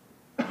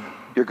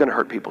 you're going to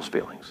hurt people's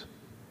feelings.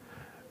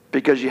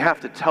 because you have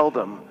to tell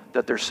them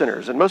that they're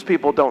sinners. And most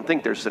people don't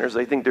think they're sinners.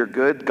 They think they're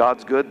good,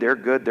 good,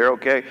 they're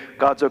okay,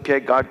 God's okay,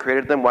 God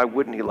created them, why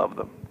wouldn't he love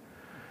them?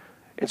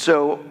 And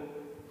so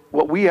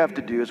what we have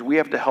to do is we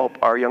have to help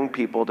our young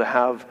people to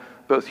have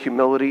both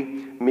humility,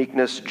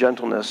 meekness,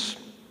 gentleness,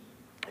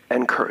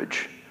 and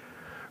courage.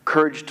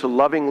 Courage to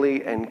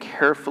lovingly and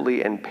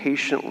carefully and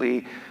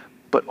patiently,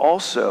 but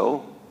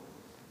also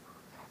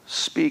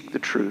speak the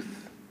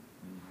truth.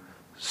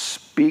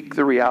 Speak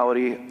the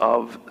reality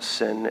of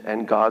sin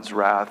and God's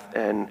wrath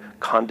and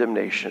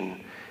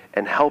condemnation,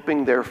 and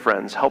helping their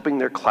friends, helping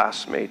their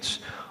classmates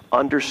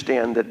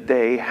understand that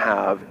they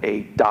have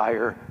a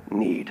dire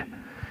need.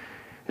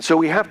 And so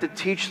we have to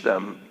teach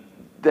them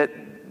that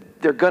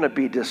they're going to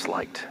be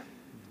disliked.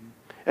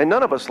 And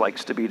none of us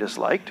likes to be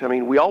disliked. I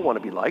mean, we all want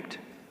to be liked.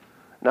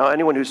 Now,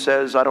 anyone who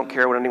says, I don't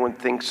care what anyone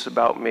thinks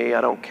about me,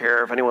 I don't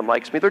care if anyone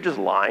likes me, they're just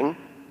lying.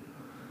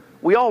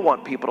 We all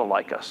want people to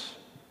like us.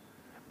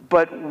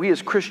 But we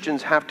as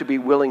Christians have to be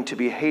willing to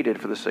be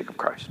hated for the sake of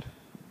Christ.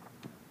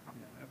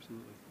 Yeah,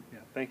 absolutely. Yeah,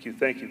 thank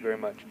you very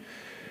much.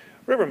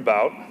 Reverend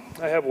Bout,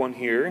 I have one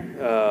here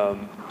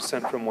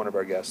sent from one of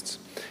our guests.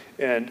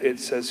 And it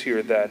says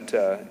here that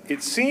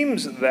it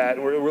seems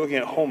that, we're looking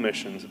at home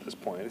missions at this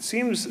point, it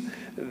seems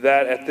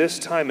that at this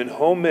time in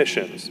home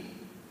missions,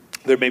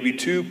 there may be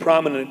two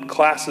prominent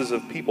classes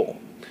of people.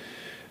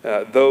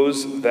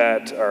 Those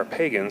that are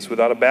pagans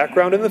without a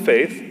background in the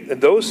faith,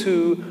 and those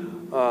who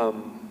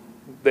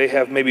they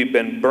have maybe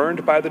been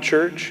burned by the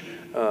church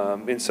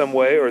in some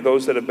way, or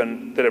those that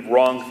have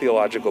wrong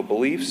theological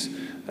beliefs,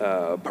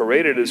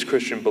 paraded as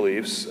Christian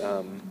beliefs.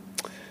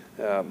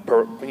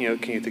 Can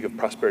you think of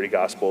prosperity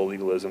gospel,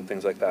 legalism,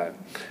 things like that?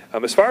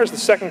 As far as the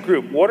second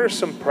group, what are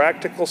some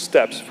practical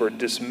steps for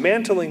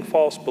dismantling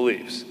false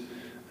beliefs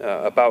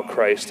about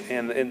Christ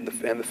and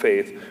the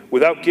faith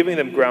without giving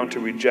them ground to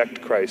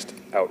reject Christ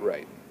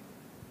outright?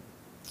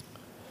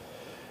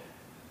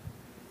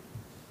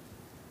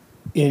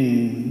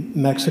 In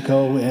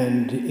Mexico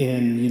and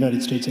in the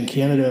United States and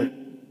Canada,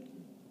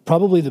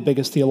 probably the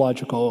biggest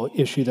theological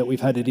issue that we've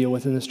had to deal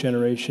with in this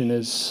generation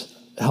is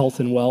health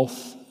and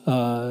wealth,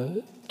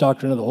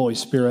 doctrine of the Holy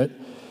Spirit.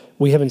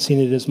 We haven't seen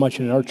it as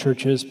much in our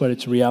churches, but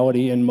it's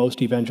reality in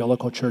most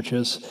evangelical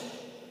churches.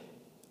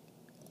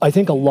 I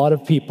think a lot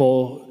of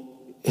people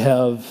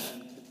have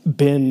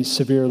been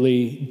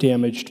severely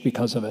damaged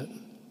because of it.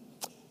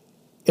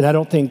 And I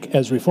don't think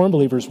as Reformed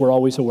believers we're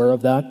always aware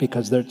of that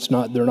because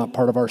they're not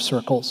part of our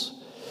circles.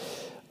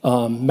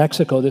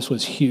 Mexico, this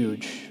was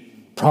huge.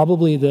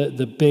 Probably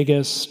the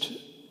biggest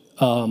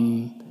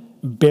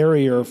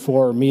barrier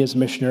for me as a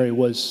missionary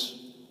was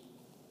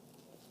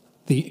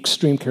the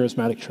extreme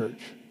charismatic church.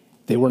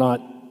 They were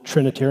not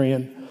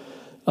Trinitarian.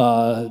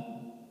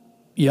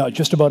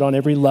 Just about on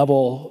every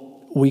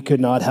level, we could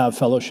not have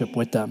fellowship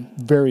with them.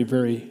 Very,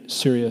 very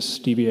serious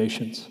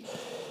deviations.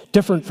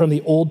 Different from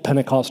the old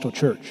Pentecostal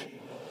church.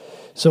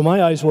 So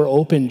my eyes were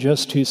open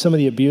just to some of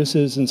the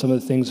abuses and some of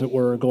the things that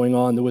were going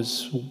on. There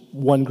was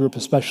one group,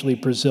 especially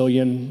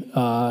Brazilian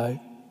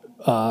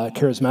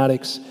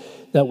charismatics,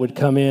 that would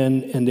come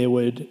in and they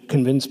would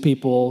convince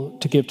people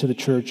to give to the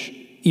church,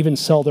 even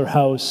sell their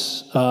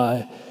house,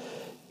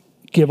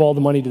 give all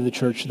the money to the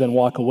church, then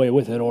walk away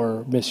with it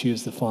or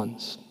misuse the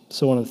funds.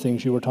 So one of the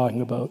things you were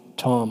talking about,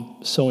 Tom,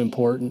 so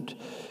important,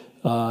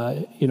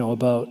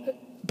 about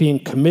being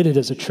committed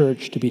as a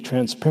church to be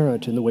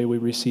transparent in the way we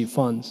receive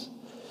funds.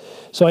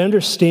 So I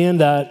understand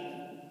that,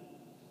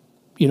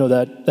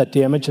 that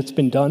damage that's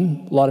been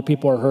done. A lot of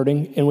people are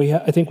hurting, and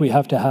I think we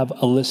have to have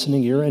a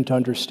listening ear and to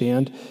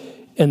understand,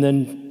 and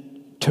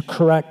then to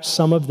correct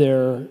some of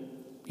their,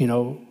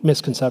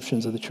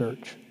 misconceptions of the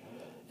church.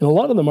 And a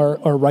lot of them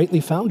are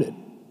rightly founded.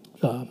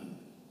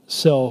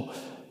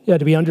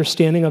 To be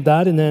understanding of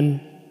that, and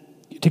then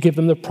to give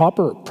them the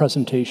proper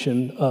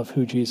presentation of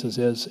who Jesus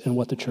is and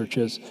what the church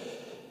is,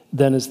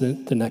 then is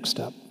the next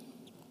step.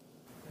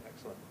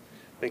 Excellent.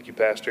 Thank you,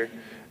 Pastor.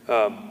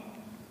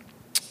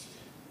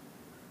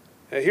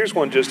 Here's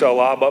one just I'll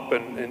lob up,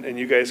 and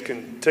you guys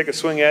can take a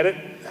swing at it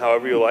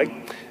however you like.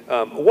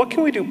 What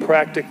can we do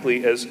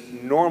practically as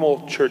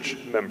normal church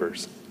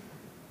members?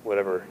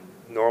 Whatever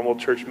normal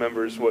church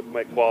members, what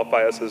might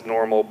qualify us as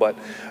normal, but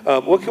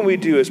what can we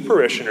do as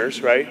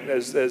parishioners, right?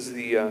 And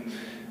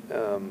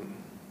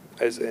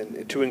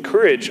to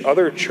encourage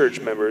other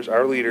church members,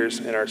 our leaders,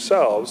 and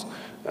ourselves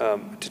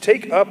to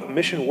take up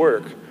mission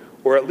work,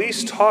 or at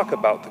least talk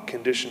about the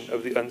condition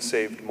of the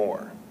unsaved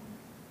more.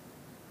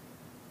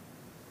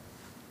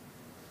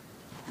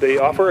 They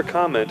offer a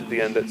comment at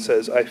the end that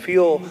says, I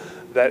feel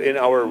that in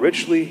our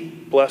richly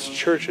blessed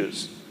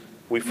churches,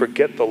 we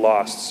forget the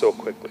lost so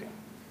quickly.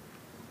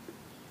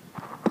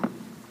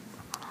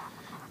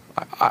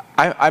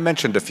 I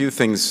mentioned a few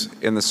things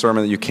in the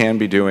sermon that you can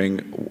be doing.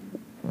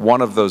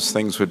 One of those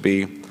things would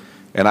be,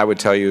 and I would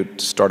tell you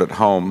to start at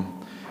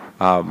home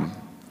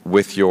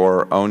with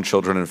your own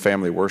children and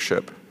family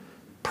worship,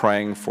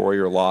 praying for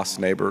your lost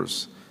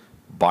neighbors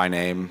by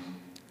name,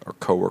 or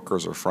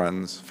coworkers or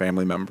friends,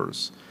 family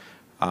members,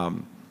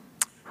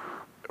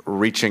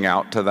 reaching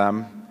out to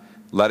them,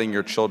 letting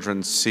your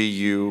children see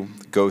you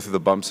go through the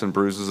bumps and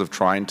bruises of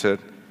trying to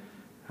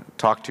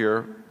talk to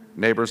your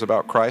neighbors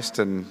about Christ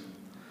and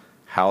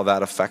how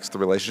that affects the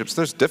relationships.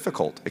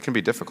 It can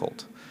be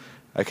difficult.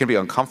 It can be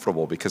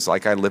uncomfortable because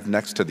like I live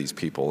next to these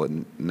people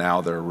and now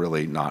they're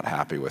really not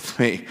happy with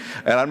me.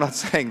 And I'm not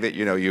saying that,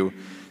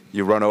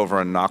 you run over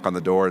and knock on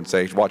the door and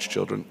say, watch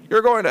children,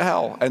 you're going to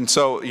hell. And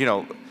so,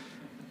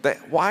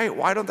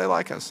 why don't they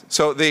like us?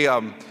 So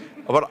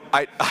but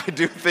I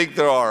do think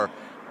there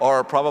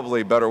are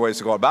probably better ways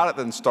to go about it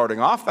than starting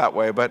off that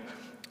way, but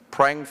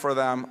praying for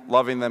them,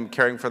 loving them,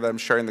 caring for them,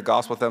 sharing the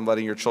gospel with them,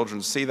 letting your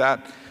children see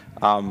that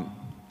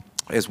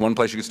is one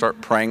place you can start.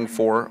 Praying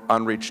for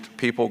unreached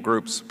people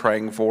groups,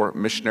 praying for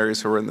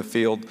missionaries who are in the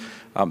field.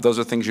 Those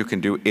are things you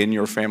can do in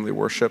your family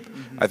worship.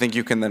 I think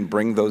you can then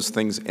bring those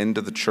things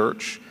into the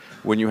church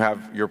when you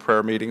have your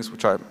prayer meetings,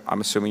 which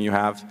I'm assuming you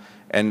have,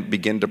 and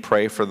begin to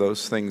pray for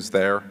those things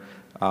there.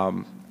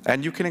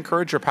 And you can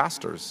encourage your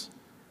pastors.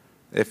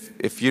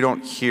 If you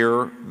don't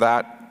hear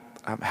that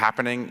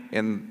happening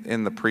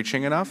in the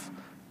preaching enough,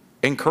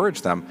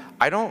 encourage them.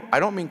 I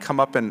don't mean come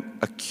up and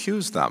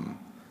accuse them.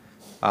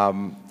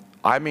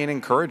 I mean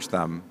encourage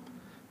them.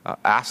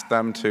 Ask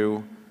them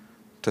to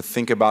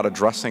think about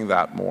addressing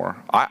that more.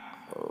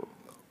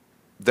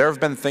 There have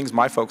been things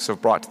my folks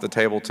have brought to the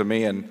table to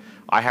me and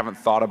I haven't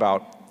thought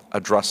about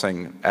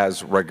addressing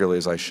as regularly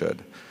as I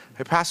should.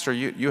 Hey, Pastor,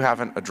 you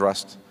haven't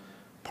addressed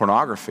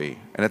pornography,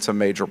 and it's a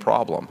major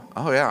problem.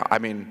 Oh, yeah. I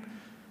mean,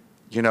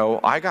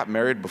 I got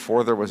married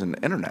before there was an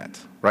internet,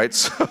 right?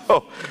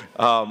 So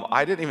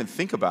I didn't even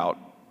think about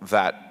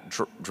that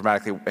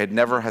dramatically. It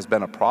never has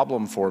been a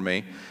problem for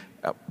me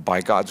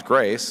by God's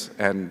grace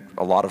and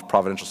a lot of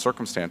providential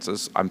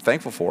circumstances I'm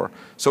thankful for.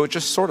 So it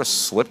just sort of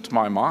slipped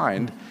my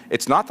mind.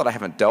 It's not that I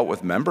haven't dealt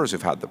with members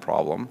who've had the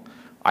problem.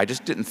 I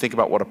just didn't think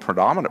about what a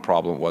predominant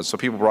problem was. So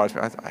people brought it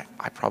to me,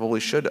 I probably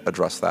should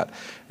address that.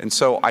 And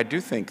so I do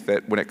think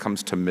that when it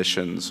comes to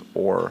missions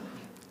or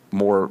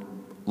more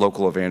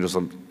local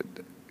evangelism,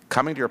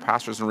 coming to your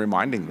pastors and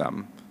reminding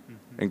them,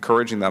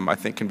 encouraging them, I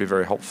think can be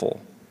very helpful.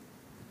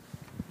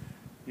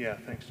 Yeah,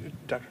 thanks.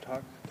 Dr.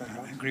 Todd?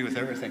 I agree with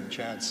everything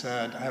Chad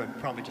said. I would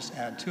probably just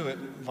add to it,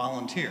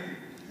 volunteer.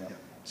 Yep.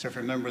 So if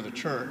you're a member of the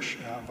church,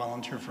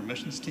 volunteer for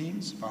missions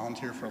teams,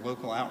 volunteer for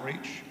local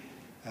outreach.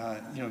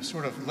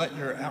 Sort of let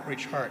your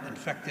outreach heart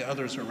infect the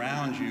others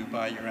around you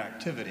by your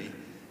activity.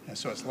 And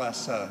so it's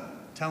less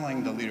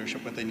telling the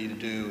leadership what they need to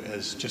do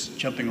as just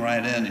jumping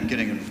right in and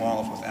getting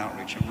involved with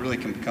outreach. It really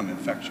can become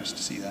infectious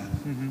to see that.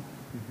 Mm-hmm.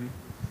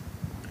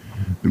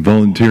 Mm-hmm.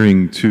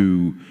 Volunteering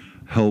to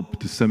help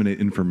disseminate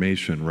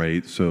information,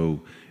 right?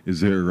 So is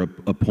there a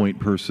point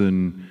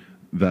person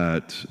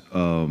that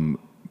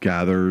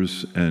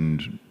gathers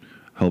and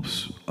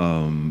helps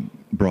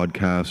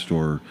broadcast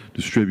or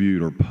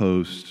distribute or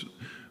post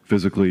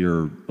physically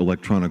or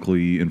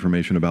electronically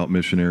information about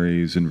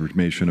missionaries,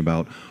 information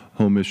about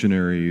home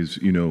missionaries?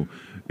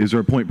 Is there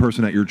a point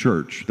person at your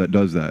church that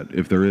does that?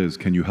 If there is,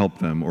 can you help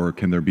them? Or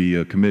can there be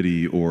a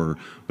committee or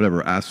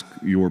whatever? Ask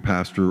your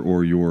pastor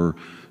or your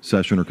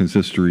session or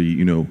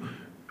consistory,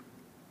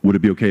 would it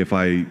be okay if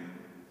I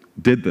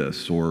did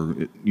this? Or,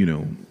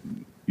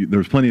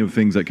 there's plenty of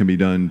things that can be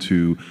done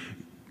to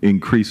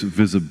increase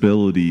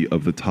visibility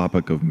of the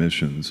topic of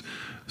missions.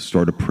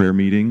 Start a prayer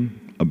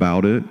meeting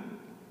about it.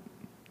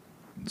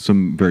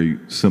 Some very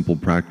simple,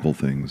 practical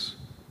things.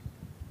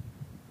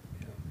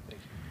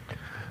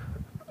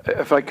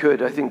 If I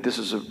could, I think this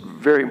is a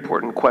very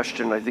important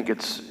question. I think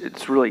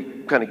it's really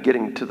kind of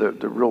getting to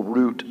the real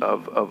root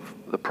of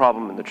the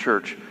problem in the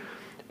church.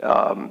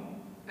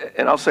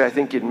 And I'll say I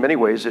think in many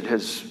ways it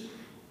has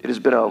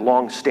been a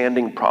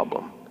long-standing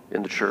problem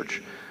in the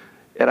church.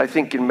 And I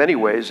think in many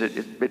ways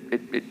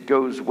it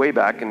goes way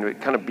back, and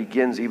it kind of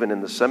begins even in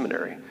the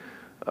seminary.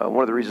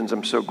 One of the reasons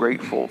I'm so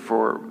grateful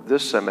for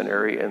this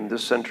seminary and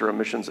this Center of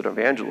Missions and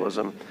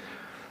Evangelism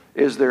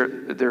is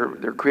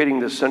they're creating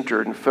this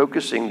center and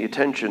focusing the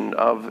attention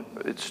of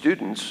its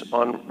students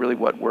on really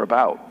what we're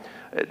about.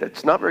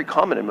 That's not very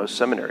common in most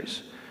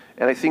seminaries.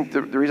 And I think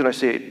the reason I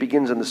say it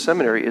begins in the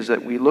seminary is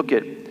that we look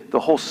at the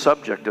whole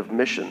subject of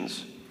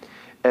missions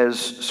as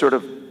sort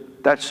of,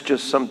 that's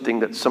just something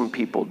that some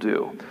people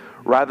do,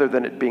 rather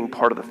than it being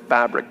part of the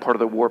fabric, part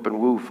of the warp and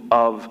woof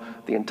of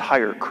the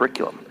entire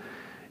curriculum.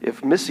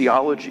 If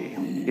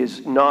missiology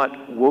is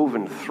not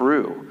woven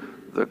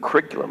through the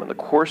curriculum and the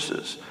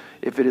courses,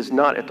 if it is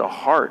not at the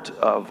heart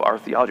of our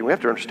theology, we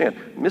have to understand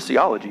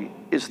missiology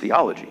is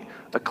theology.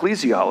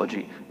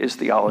 Ecclesiology is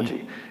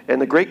theology.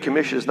 And the Great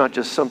Commission is not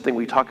just something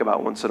we talk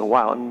about once in a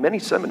while, and many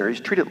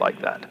seminaries treat it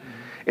like that.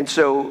 And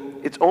so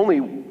it's only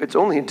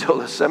until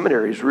the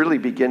seminaries really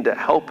begin to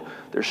help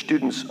their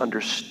students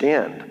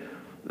understand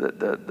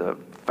the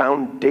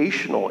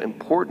foundational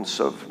importance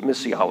of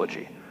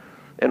missiology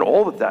and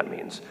all that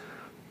means,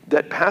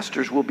 that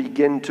pastors will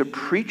begin to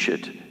preach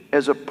it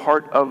as a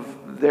part of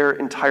their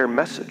entire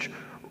message.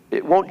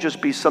 It won't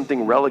just be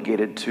something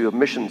relegated to a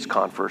missions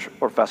conference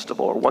or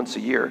festival or once a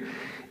year.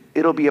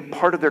 It'll be a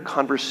part of their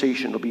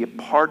conversation. It'll be a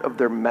part of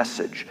their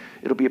message.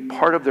 It'll be a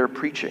part of their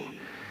preaching.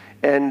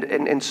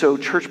 And so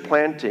church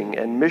planting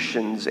and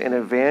missions and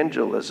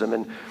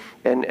evangelism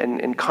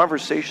and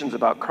conversations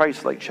about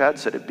Christ, like Chad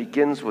said, it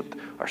begins with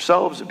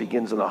ourselves, it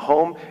begins in the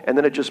home, and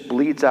then it just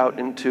bleeds out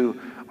into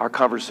our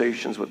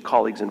conversations with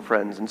colleagues and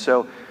friends. And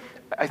so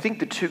I think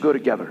the two go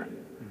together.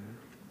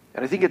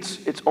 And I think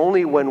it's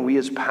only when we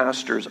as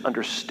pastors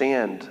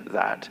understand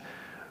that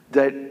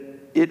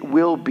it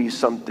will be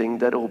something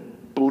that will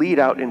bleed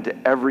out into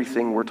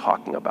everything we're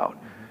talking about.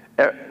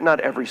 Not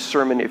every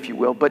sermon, if you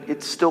will, but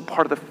it's still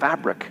part of the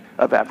fabric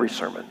of every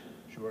sermon.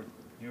 Sure,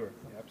 you are,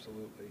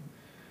 absolutely.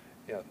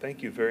 Yeah,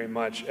 thank you very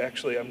much.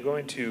 Actually, I'm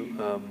going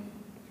to,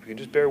 if you can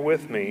just bear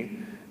with me,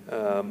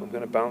 I'm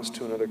going to bounce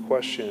to another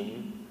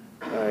question.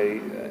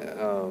 I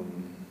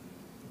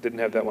didn't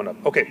have that one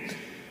up. Okay,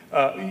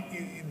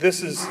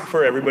 this is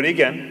for everybody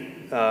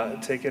again.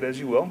 Take it as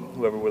you will.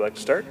 Whoever would like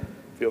to start,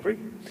 feel free.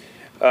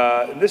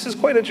 This is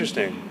quite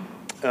interesting.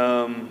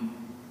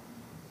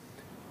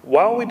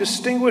 While we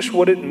distinguish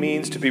what it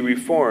means to be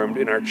reformed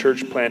in our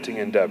church planting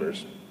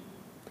endeavors,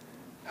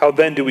 how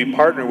then do we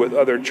partner with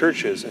other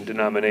churches and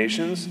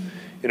denominations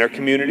in our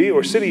community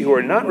or city who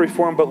are not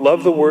reformed but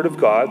love the Word of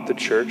God, the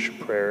church,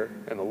 prayer,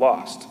 and the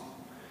lost?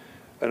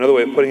 Another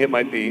way of putting it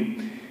might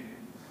be,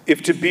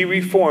 if to be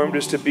reformed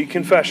is to be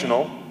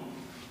confessional,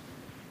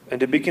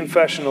 and to be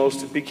confessional is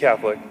to be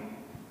Catholic,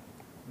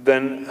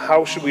 then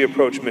how should we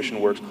approach mission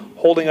works?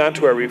 Holding on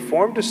to our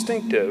reformed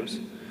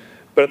distinctives,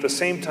 but at the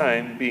same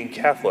time being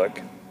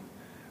Catholic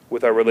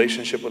with our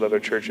relationship with other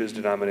churches,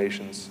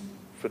 denominations,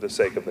 for the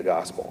sake of the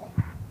gospel.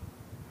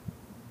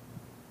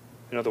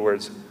 In other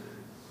words,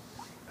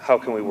 how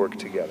can we work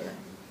together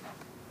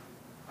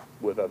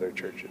with other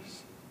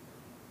churches?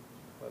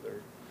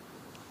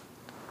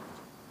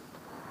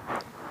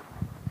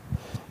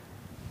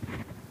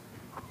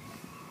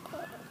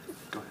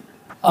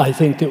 I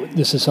think that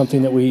this is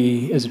something that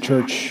we as a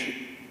church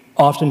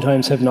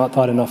oftentimes have not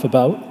thought enough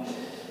about.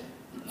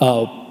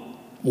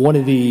 One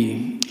of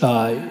the,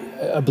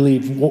 I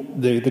believe,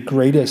 the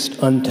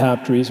greatest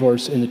untapped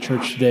resource in the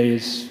church today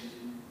is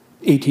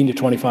 18 to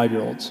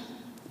 25-year-olds.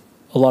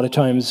 A lot of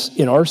times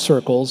in our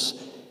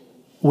circles,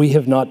 we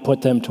have not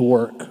put them to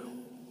work.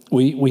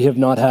 We have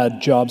not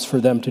had jobs for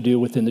them to do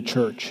within the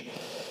church.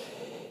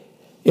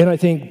 And I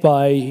think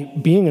by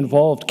being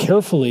involved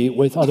carefully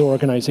with other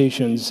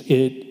organizations,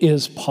 it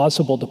is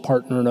possible to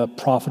partner in a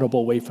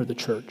profitable way for the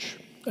church.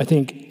 I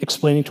think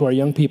explaining to our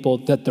young people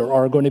that there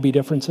are going to be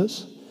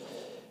differences,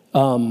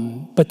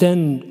 but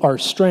then our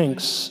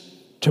strengths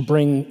to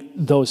bring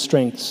those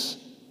strengths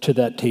to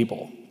that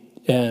table.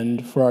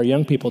 And for our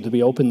young people to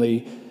be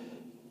openly,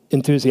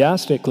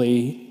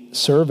 enthusiastically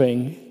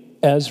serving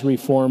as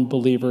Reformed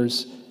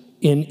believers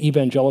in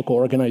evangelical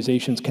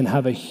organizations can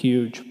have a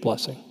huge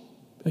blessing.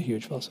 A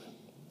huge blessing.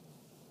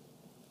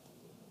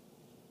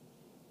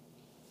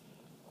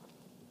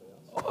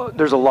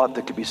 There's a lot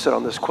that could be said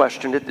on this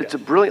question. It's a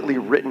brilliantly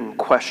written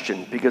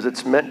question because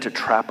it's meant to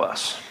trap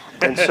us.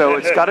 And so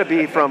it's got to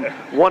be from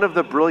one of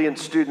the brilliant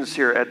students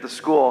here at the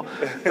school,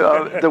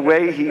 the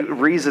way he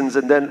reasons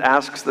and then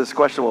asks this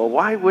question, well,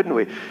 why wouldn't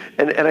we?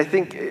 And I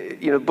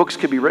think, books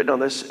could be written on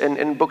this,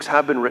 and books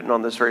have been written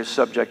on this very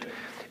subject.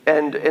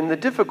 And the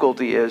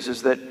difficulty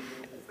is that,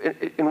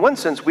 in one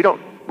sense, we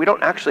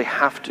don't actually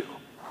have to.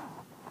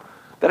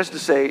 That is to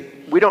say,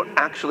 we don't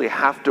actually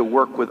have to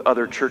work with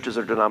other churches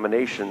or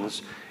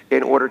denominations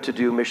in order to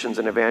do missions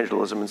and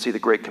evangelism and see the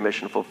Great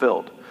Commission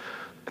fulfilled.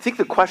 I think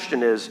the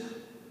question is,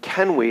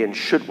 can we and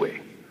should we?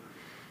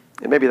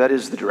 And maybe that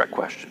is the direct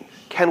question.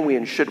 Can we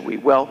and should we?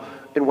 Well,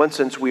 in one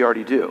sense, we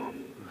already do.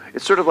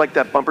 It's sort of like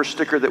that bumper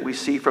sticker that we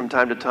see from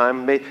time to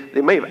time.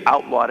 They may have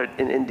outlawed it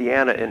in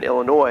Indiana and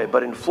Illinois,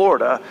 but in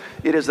Florida,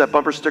 it is that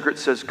bumper sticker that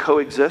says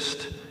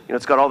coexist.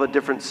 It's got all the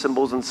different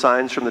symbols and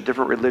signs from the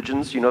different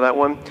religions. You know that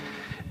one?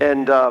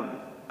 And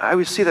I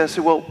always see that and say,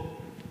 well,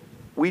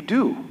 we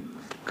do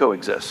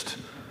coexist.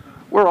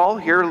 We're all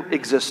here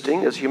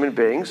existing as human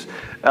beings,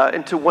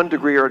 and to one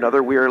degree or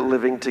another, we are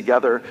living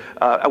together.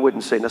 I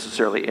wouldn't say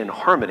necessarily in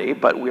harmony,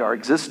 but we are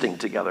existing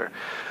together.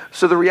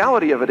 So the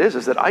reality of it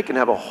is that I can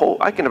have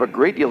a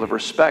great deal of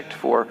respect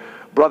for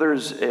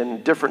brothers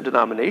in different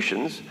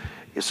denominations,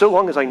 so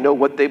long as I know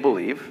what they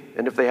believe,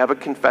 and if they have a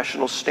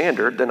confessional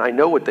standard, then I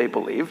know what they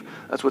believe.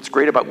 That's what's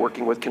great about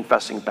working with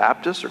confessing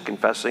Baptists or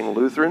confessing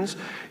Lutherans,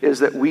 is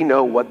that we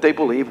know what they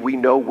believe, we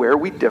know where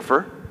we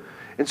differ.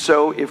 And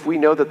so if we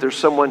know that there's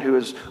someone who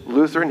is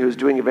Lutheran who is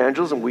doing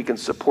evangelism, we can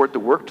support the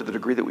work to the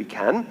degree that we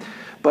can.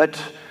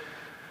 But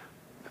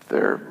if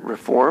they're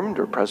Reformed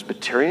or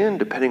Presbyterian,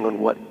 depending on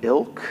what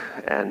ilk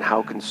and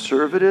how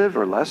conservative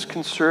or less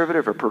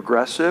conservative or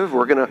progressive,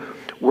 we're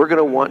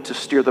gonna want to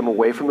steer them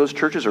away from those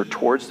churches or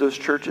towards those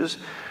churches.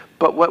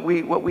 But what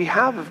we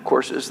have, of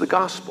course, is the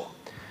gospel.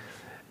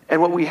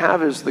 And what we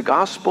have is the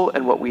gospel,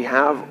 and what we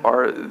have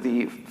are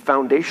the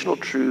foundational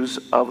truths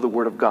of the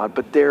Word of God.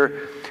 But there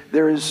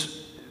is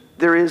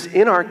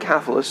in our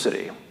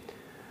Catholicity,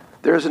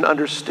 there is an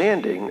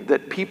understanding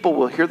that people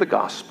will hear the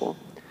gospel,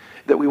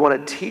 that we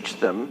want to teach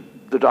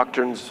them the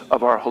doctrines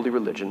of our holy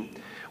religion.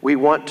 We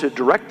want to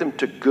direct them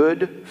to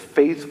good,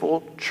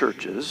 faithful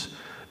churches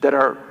that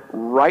are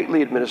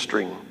rightly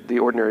administering the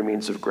ordinary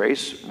means of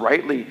grace,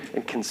 rightly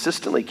and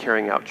consistently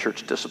carrying out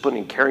church discipline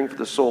and caring for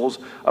the souls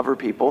of her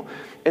people.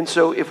 And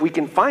so if we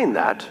can find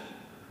that,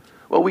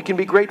 well, we can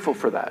be grateful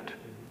for that.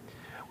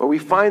 Where we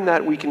find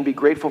that, we can be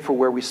grateful for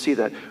where we see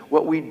that.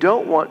 What we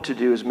don't want to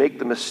do is make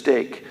the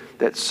mistake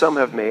that some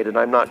have made, and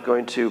I'm not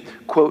going to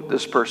quote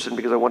this person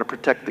because I want to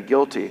protect the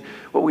guilty.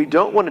 What we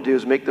don't want to do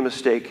is make the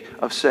mistake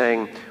of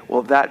saying,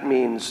 well, that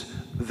means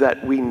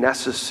that we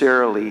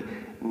necessarily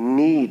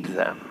need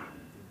them,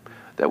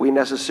 that we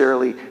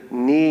necessarily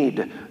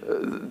need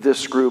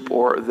this group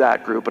or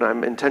that group, and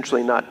I'm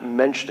intentionally not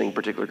mentioning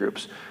particular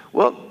groups.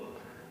 Well,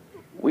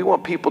 we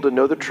want people to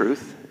know the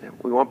truth.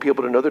 We want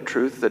people to know the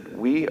truth that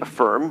we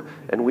affirm,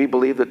 and we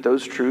believe that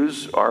those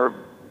truths are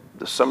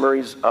the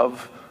summaries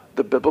of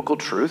the biblical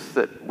truth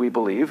that we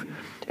believe,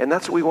 and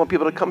that's what we want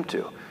people to come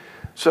to.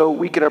 So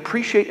we can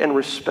appreciate and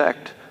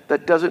respect.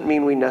 That doesn't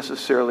mean we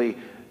necessarily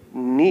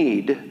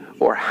need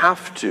or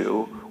have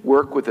to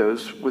work with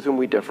those with whom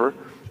we differ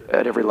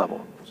at every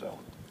level. So,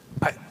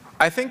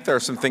 I think there are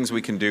some things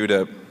we can do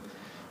to,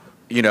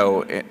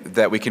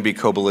 that we can be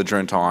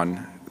co-belligerent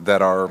on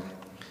that are,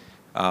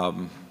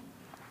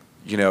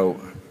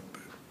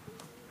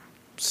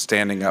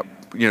 standing up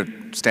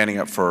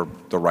for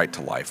the right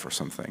to life or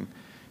something.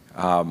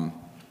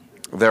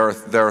 There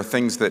are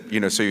things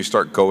that, so you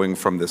start going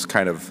from this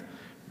kind of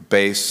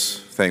base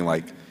thing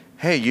like,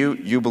 hey,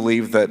 you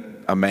believe that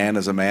a man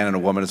is a man and a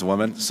woman is a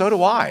woman? So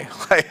do I.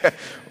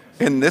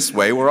 In this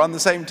way, we're on the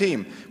same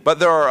team. But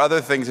there are other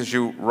things as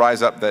you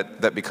rise up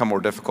that become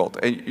more difficult.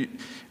 And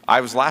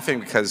I was laughing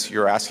because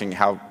you're asking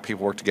how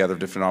people work together,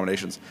 different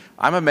denominations.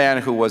 I'm a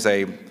man who was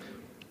a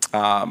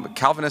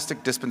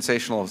Calvinistic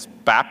dispensationalist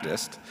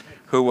Baptist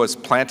who was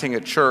planting a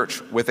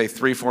church with a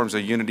Three Forms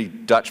of Unity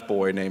Dutch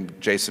boy named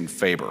Jason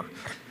Faber.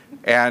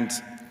 And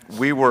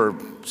we were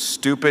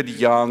stupid,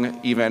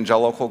 young,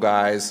 evangelical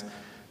guys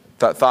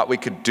that thought we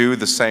could do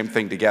the same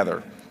thing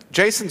together.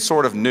 Jason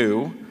sort of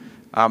knew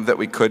that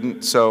we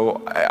couldn't,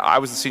 so I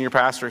was the senior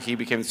pastor, he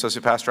became the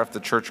associate pastor after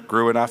the church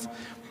grew enough,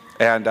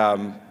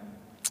 and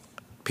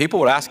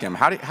people would ask him,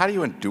 how do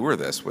you endure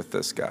this with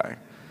this guy,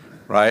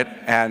 right?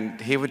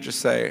 And he would just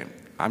say,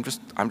 I'm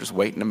just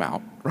waiting him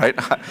out, right?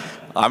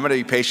 I'm going to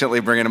be patiently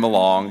bringing him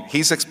along.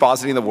 He's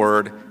expositing the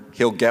word.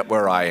 He'll get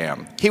where I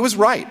am. He was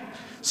right.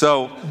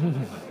 So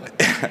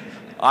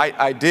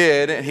I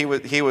did, and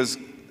he was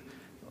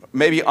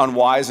maybe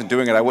unwise in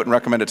doing it. I wouldn't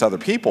recommend it to other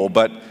people,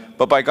 but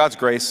by God's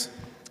grace,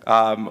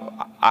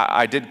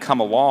 I did come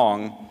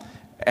along,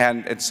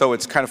 and so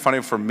it's kind of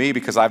funny for me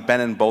because I've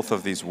been in both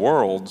of these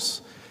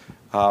worlds,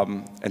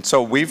 and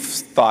so we've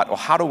thought, well,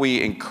 how do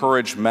we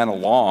encourage men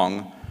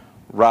along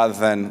rather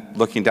than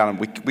looking down?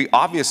 We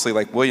obviously,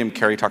 like William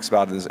Carey talks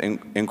about in his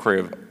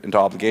inquiry into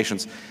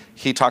obligations,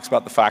 he talks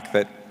about the fact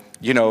that,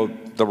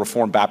 the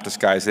Reformed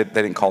Baptist guys, they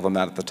didn't call them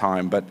that at the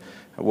time, but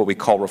what we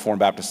call Reformed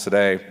Baptists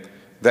today,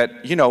 that,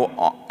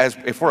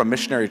 if we're a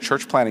missionary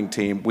church planting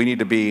team, we need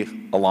to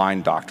be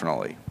aligned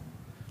doctrinally.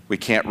 We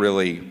can't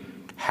really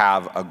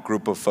have a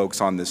group of folks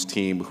on this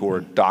team who are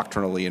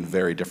doctrinally in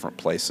very different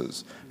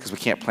places because we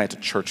can't plant a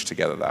church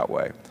together that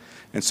way.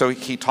 And so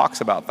he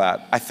talks about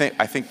that. I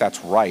think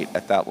that's right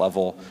at that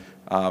level,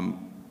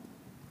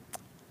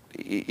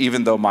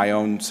 even though my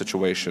own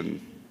situation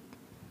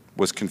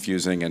was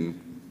confusing,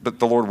 but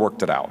the Lord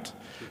worked it out.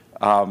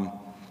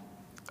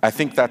 I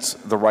think that's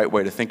the right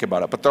way to think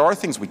about it. But there are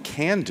things we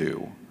can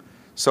do.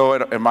 So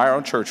in my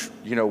own church,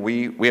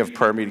 we have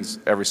prayer meetings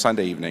every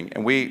Sunday evening,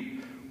 and we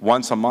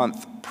once a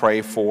month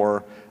pray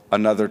for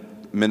another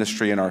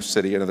ministry in our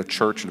city, another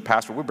church, and a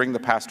pastor. We bring the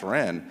pastor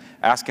in,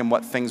 ask him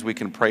what things we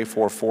can pray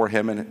for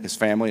him and his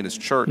family and his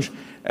church,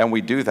 and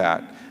we do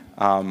that.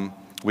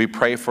 We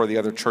pray for the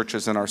other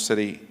churches in our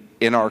city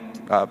in our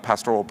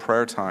pastoral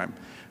prayer time.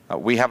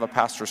 We have a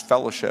pastor's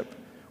fellowship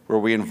where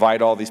we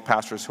invite all these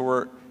pastors who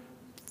are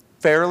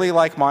fairly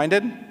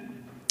like-minded,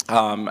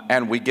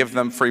 and we give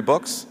them free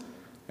books,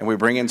 and we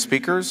bring in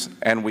speakers,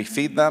 and we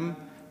feed them,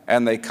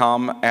 and they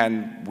come,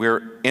 and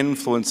we're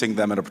influencing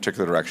them in a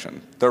particular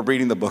direction. They're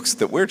reading the books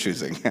that we're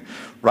choosing,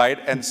 right?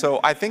 And so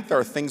I think there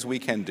are things we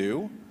can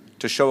do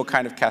to show a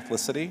kind of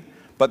Catholicity,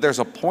 but there's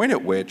a point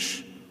at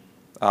which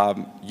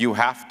you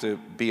have to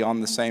be on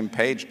the same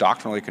page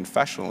doctrinally,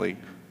 confessionally,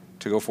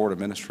 to go forward in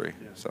ministry.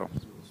 Yeah. So.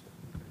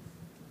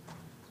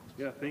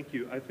 Yeah, thank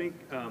you. I think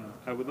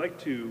I would like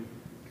to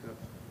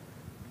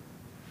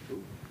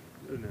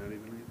not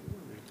even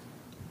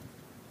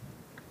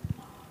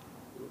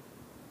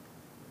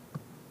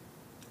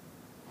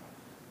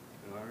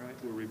all right,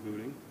 we're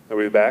rebooting. Are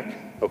we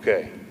back?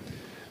 Okay.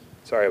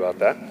 Sorry about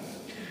that.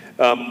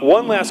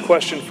 One last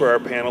question for our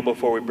panel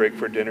before we break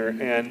for dinner,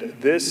 and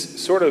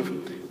this sort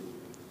of,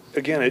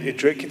 again, it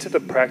gets at the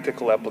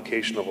practical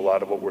application of a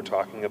lot of what we're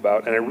talking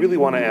about, and I really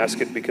want to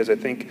ask it because I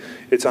think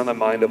it's on the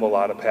mind of a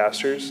lot of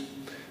pastors.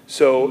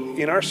 So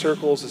in our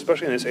circles,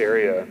 especially in this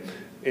area,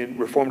 in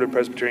Reformed and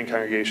Presbyterian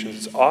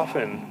congregations, it's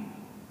often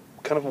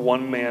kind of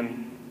one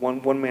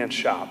man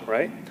shop,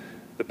 right?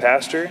 The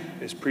pastor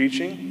is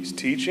preaching, he's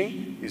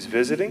teaching, he's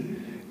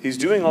visiting, he's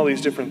doing all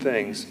these different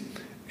things.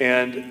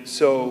 And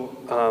so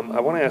I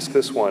want to ask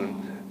this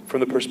one, from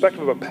the perspective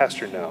of a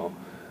pastor now,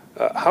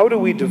 how do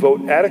we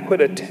devote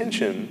adequate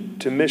attention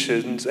to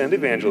missions and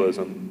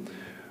evangelism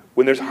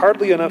when there's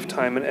hardly enough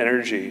time and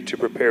energy to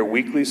prepare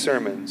weekly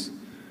sermons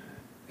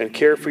and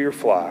care for your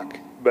flock,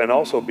 but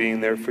also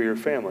being there for your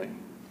family?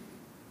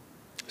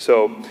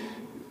 So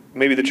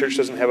maybe the church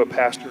doesn't have a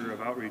pastor of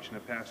outreach and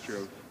a pastor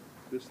of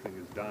this thing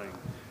is dying.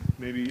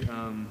 Maybe,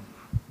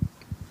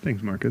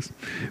 thanks, Marcus.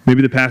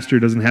 Maybe the pastor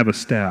doesn't have a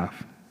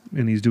staff,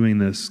 and he's doing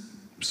this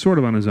sort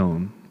of on his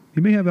own. He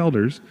may have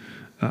elders.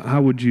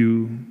 How would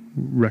you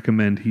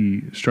recommend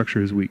he structure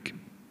his week?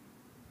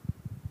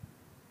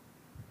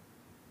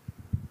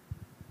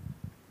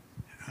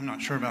 I'm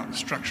not sure about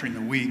structuring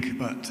the week,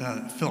 but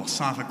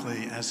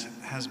philosophically, as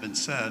has been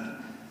said,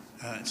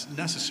 it's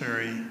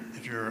necessary,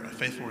 if you're a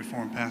faithful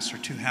Reformed pastor,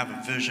 to have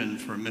a vision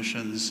for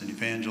missions and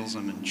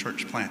evangelism and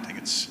church planting.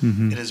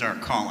 It is our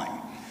calling.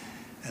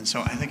 And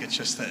so I think it's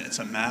just that it's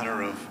a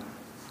matter of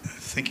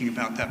thinking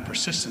about that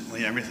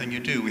persistently, everything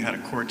you do. We had a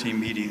core team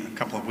meeting a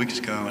couple of weeks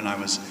ago, and I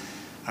was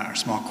our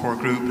small core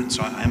group, and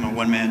so I'm a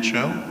one-man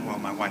show. Well,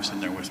 my wife's in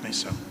there with me,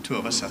 so two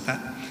of us at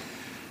that.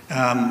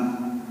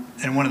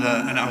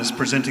 And I was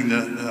presenting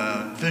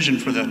the vision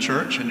for the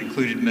church and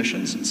included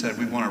missions and said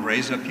we want to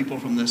raise up people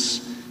from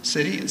this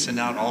city and send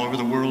out all over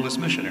the world as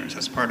missionaries.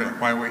 That's part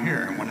of why we're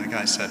here. And one of the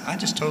guys said, I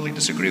just totally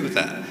disagree with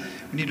that.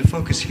 We need to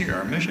focus here.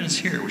 Our mission is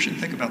here. We shouldn't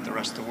think about the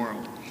rest of the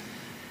world.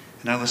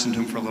 And I listened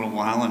to him for a little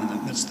while, and in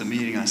the midst of the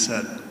meeting I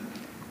said,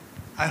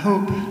 I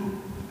hope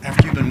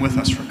after you've been with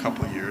us for a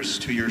couple of years,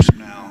 2 years from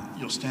now,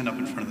 you'll stand up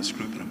in front of this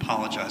group and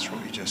apologize for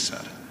what you just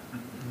said.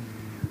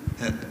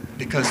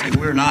 Because if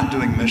we're not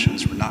doing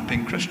missions, we're not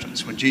being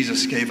Christians. When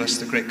Jesus gave us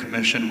the Great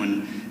Commission,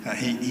 when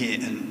he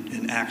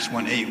in Acts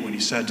 1:8, when he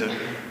said to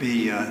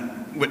be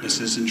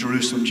witnesses in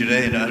Jerusalem,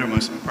 Judea, and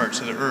uttermost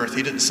parts of the earth,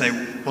 he didn't say,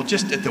 well,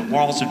 just at the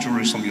walls of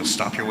Jerusalem, you'll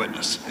stop your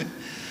witness.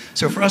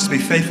 So for us to be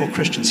faithful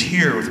Christians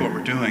here with what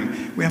we're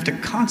doing, we have to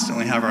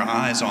constantly have our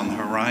eyes on the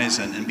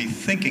horizon and be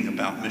thinking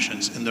about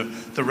missions in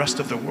the rest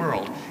of the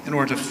world in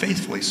order to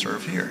faithfully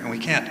serve here. And we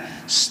can't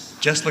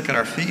just look at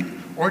our feet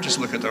or just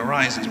look at the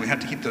horizons. We have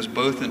to keep those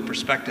both in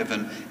perspective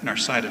and in our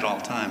sight at all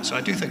times. So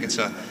I do think it's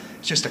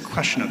just a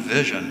question of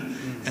vision.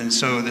 And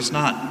so it's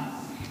not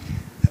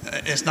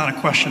a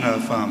question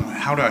of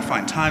how do I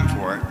find time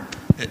for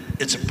it.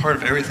 It's a part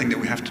of everything that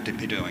we have to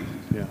be doing.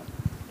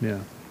 Yeah.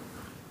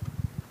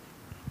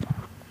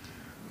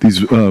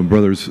 These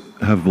brothers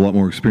have a lot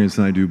more experience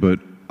than I do, but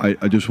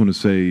I just want to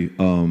say,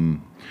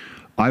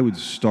 I would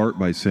start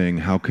by saying,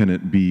 how can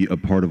it be a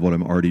part of what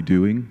I'm already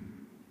doing?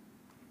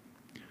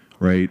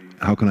 Right?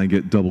 How can I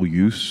get double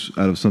use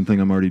out of something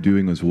I'm already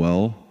doing as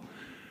well?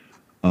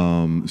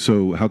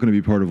 So how can it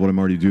be part of what I'm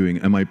already doing?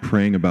 Am I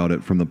praying about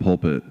it from the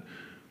pulpit?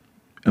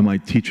 Am I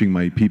teaching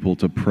my people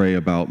to pray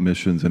about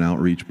missions and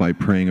outreach by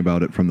praying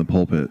about it from the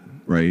pulpit,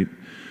 right?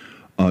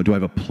 Do I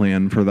have a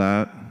plan for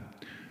that?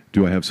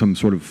 Do I have some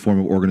sort of form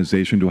of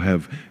organization? Do I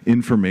have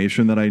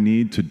information that I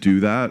need to do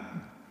that,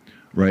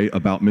 right?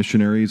 About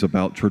missionaries,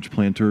 about church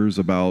planters,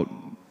 about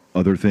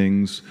other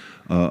things,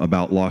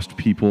 about lost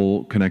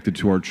people connected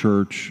to our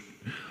church.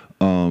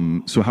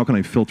 So how can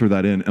I filter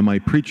that in? Am I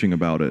preaching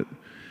about it?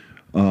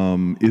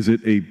 Is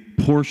it a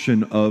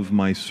portion of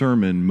my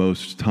sermon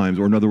most times?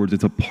 Or in other words,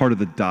 it's a part of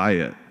the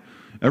diet.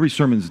 Every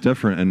sermon's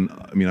different, and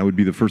I mean, I would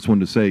be the first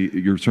one to say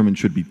your sermon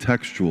should be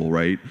textual,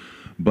 right?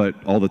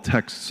 But all the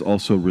texts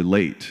also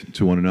relate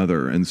to one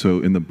another. And so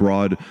in the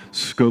broad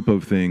scope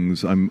of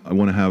things, I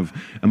want to have,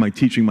 am I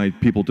teaching my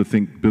people to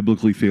think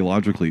biblically,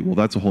 theologically? Well,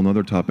 that's a whole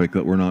other topic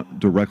that we're not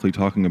directly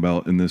talking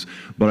about in this,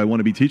 but I want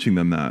to be teaching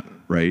them that,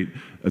 right?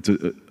 It's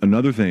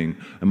another thing.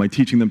 Am I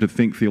teaching them to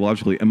think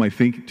theologically? Am I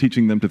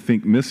teaching them to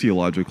think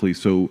missiologically?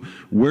 So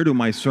where do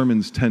my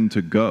sermons tend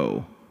to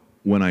go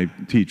when I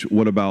teach?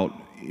 What about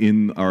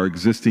in our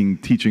existing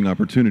teaching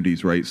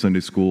opportunities, right? Sunday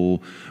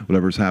school,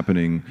 whatever's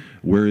happening,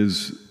 where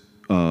is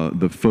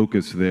the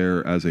focus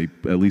there as at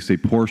least a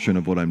portion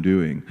of what I'm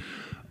doing?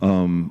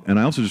 And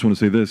I also just want to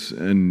say this,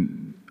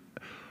 and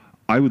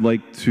I would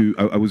like to,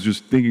 I was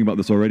just thinking about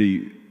this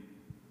already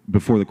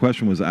before the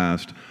question was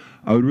asked.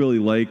 I would really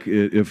like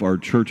it if our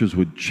churches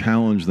would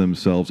challenge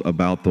themselves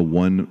about the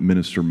one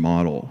minister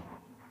model.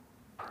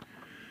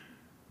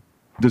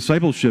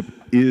 Discipleship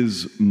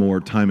is more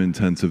time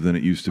intensive than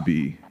it used to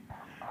be,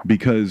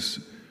 because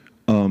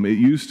it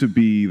used to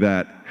be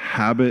that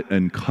habit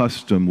and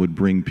custom would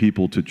bring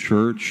people to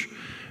church,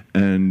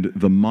 and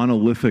the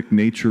monolithic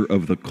nature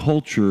of the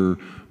culture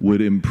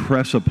would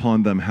impress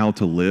upon them how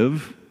to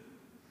live.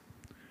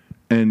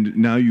 And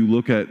now you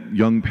look at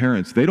young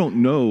parents, they don't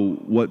know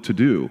what to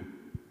do.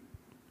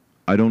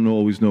 I don't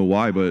always know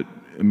why, but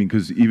I mean,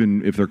 because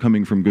even if they're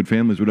coming from good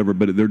families, whatever,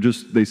 but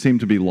they seem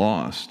to be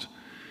lost.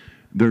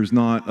 There's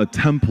not a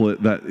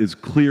template that is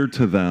clear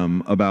to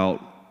them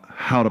about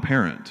how to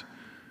parent,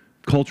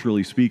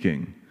 culturally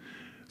speaking.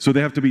 So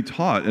they have to be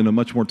taught in a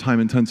much more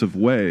time-intensive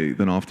way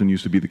than often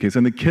used to be the case.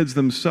 And the kids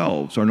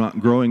themselves are not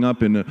growing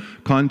up in a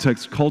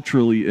context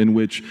culturally in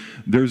which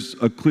there's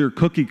a clear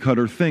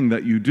cookie-cutter thing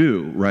that you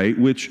do, right?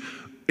 Which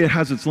it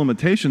has its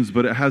limitations,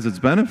 but it has its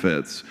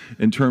benefits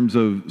in terms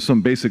of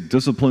some basic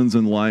disciplines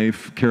in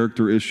life,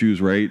 character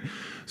issues, right?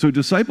 So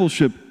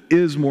discipleship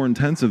is more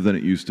intensive than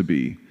it used to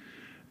be.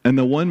 And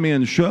the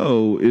one-man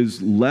show is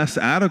less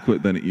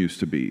adequate than it used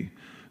to be.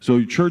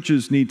 So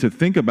churches need to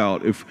think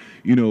about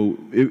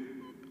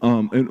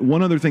and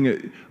one other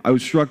thing, I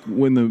was struck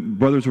when the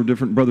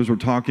different brothers were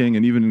talking,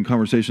 and even in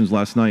conversations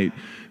last night,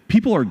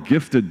 people are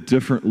gifted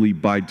differently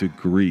by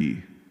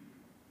degree,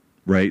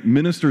 right?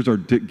 Ministers are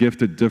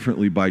gifted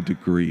differently by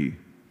degree.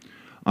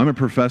 I'm a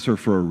professor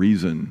for a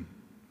reason,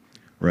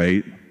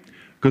 right?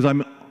 Because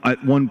I'm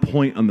at one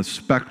point on the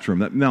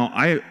spectrum. Now,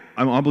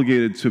 I'm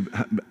obligated to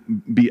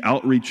be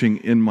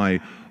outreaching in my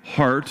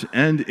heart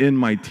and in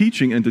my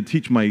teaching, and to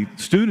teach my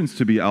students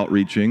to be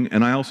outreaching.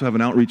 And I also have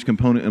an outreach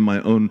component in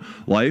my own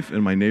life,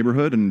 in my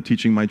neighborhood, and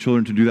teaching my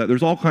children to do that.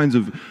 There's all kinds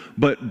of,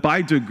 but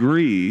by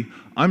degree,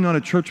 I'm not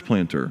a church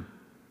planter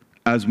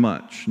as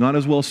much, not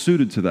as well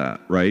suited to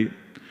that, right?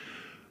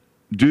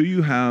 Do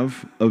you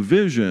have a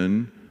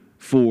vision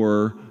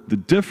for the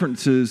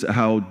differences,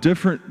 how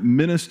different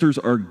ministers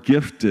are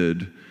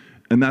gifted,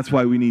 and that's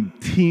why we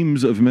need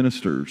teams of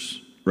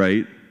ministers,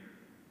 right?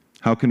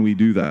 How can we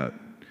do that?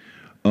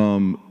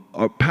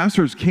 Our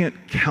pastors can't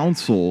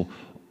counsel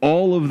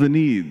all of the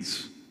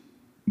needs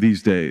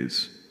these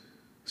days.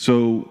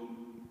 So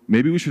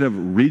maybe we should have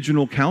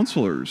regional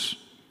counselors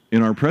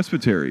in our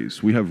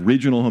presbyteries. We have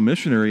regional home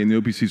missionary in the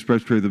OPC's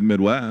Presbytery of the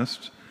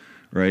Midwest,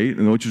 right?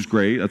 And which is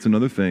great. That's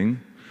another thing.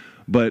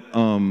 But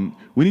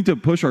we need to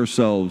push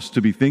ourselves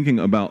to be thinking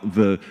about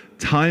the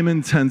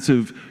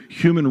time-intensive,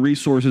 human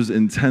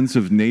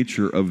resources-intensive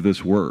nature of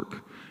this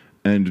work,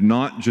 and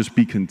not just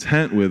be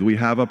content with, we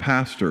have a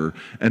pastor,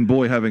 and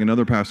boy, having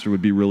another pastor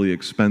would be really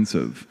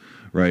expensive,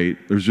 right?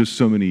 There's just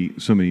so many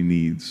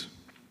needs.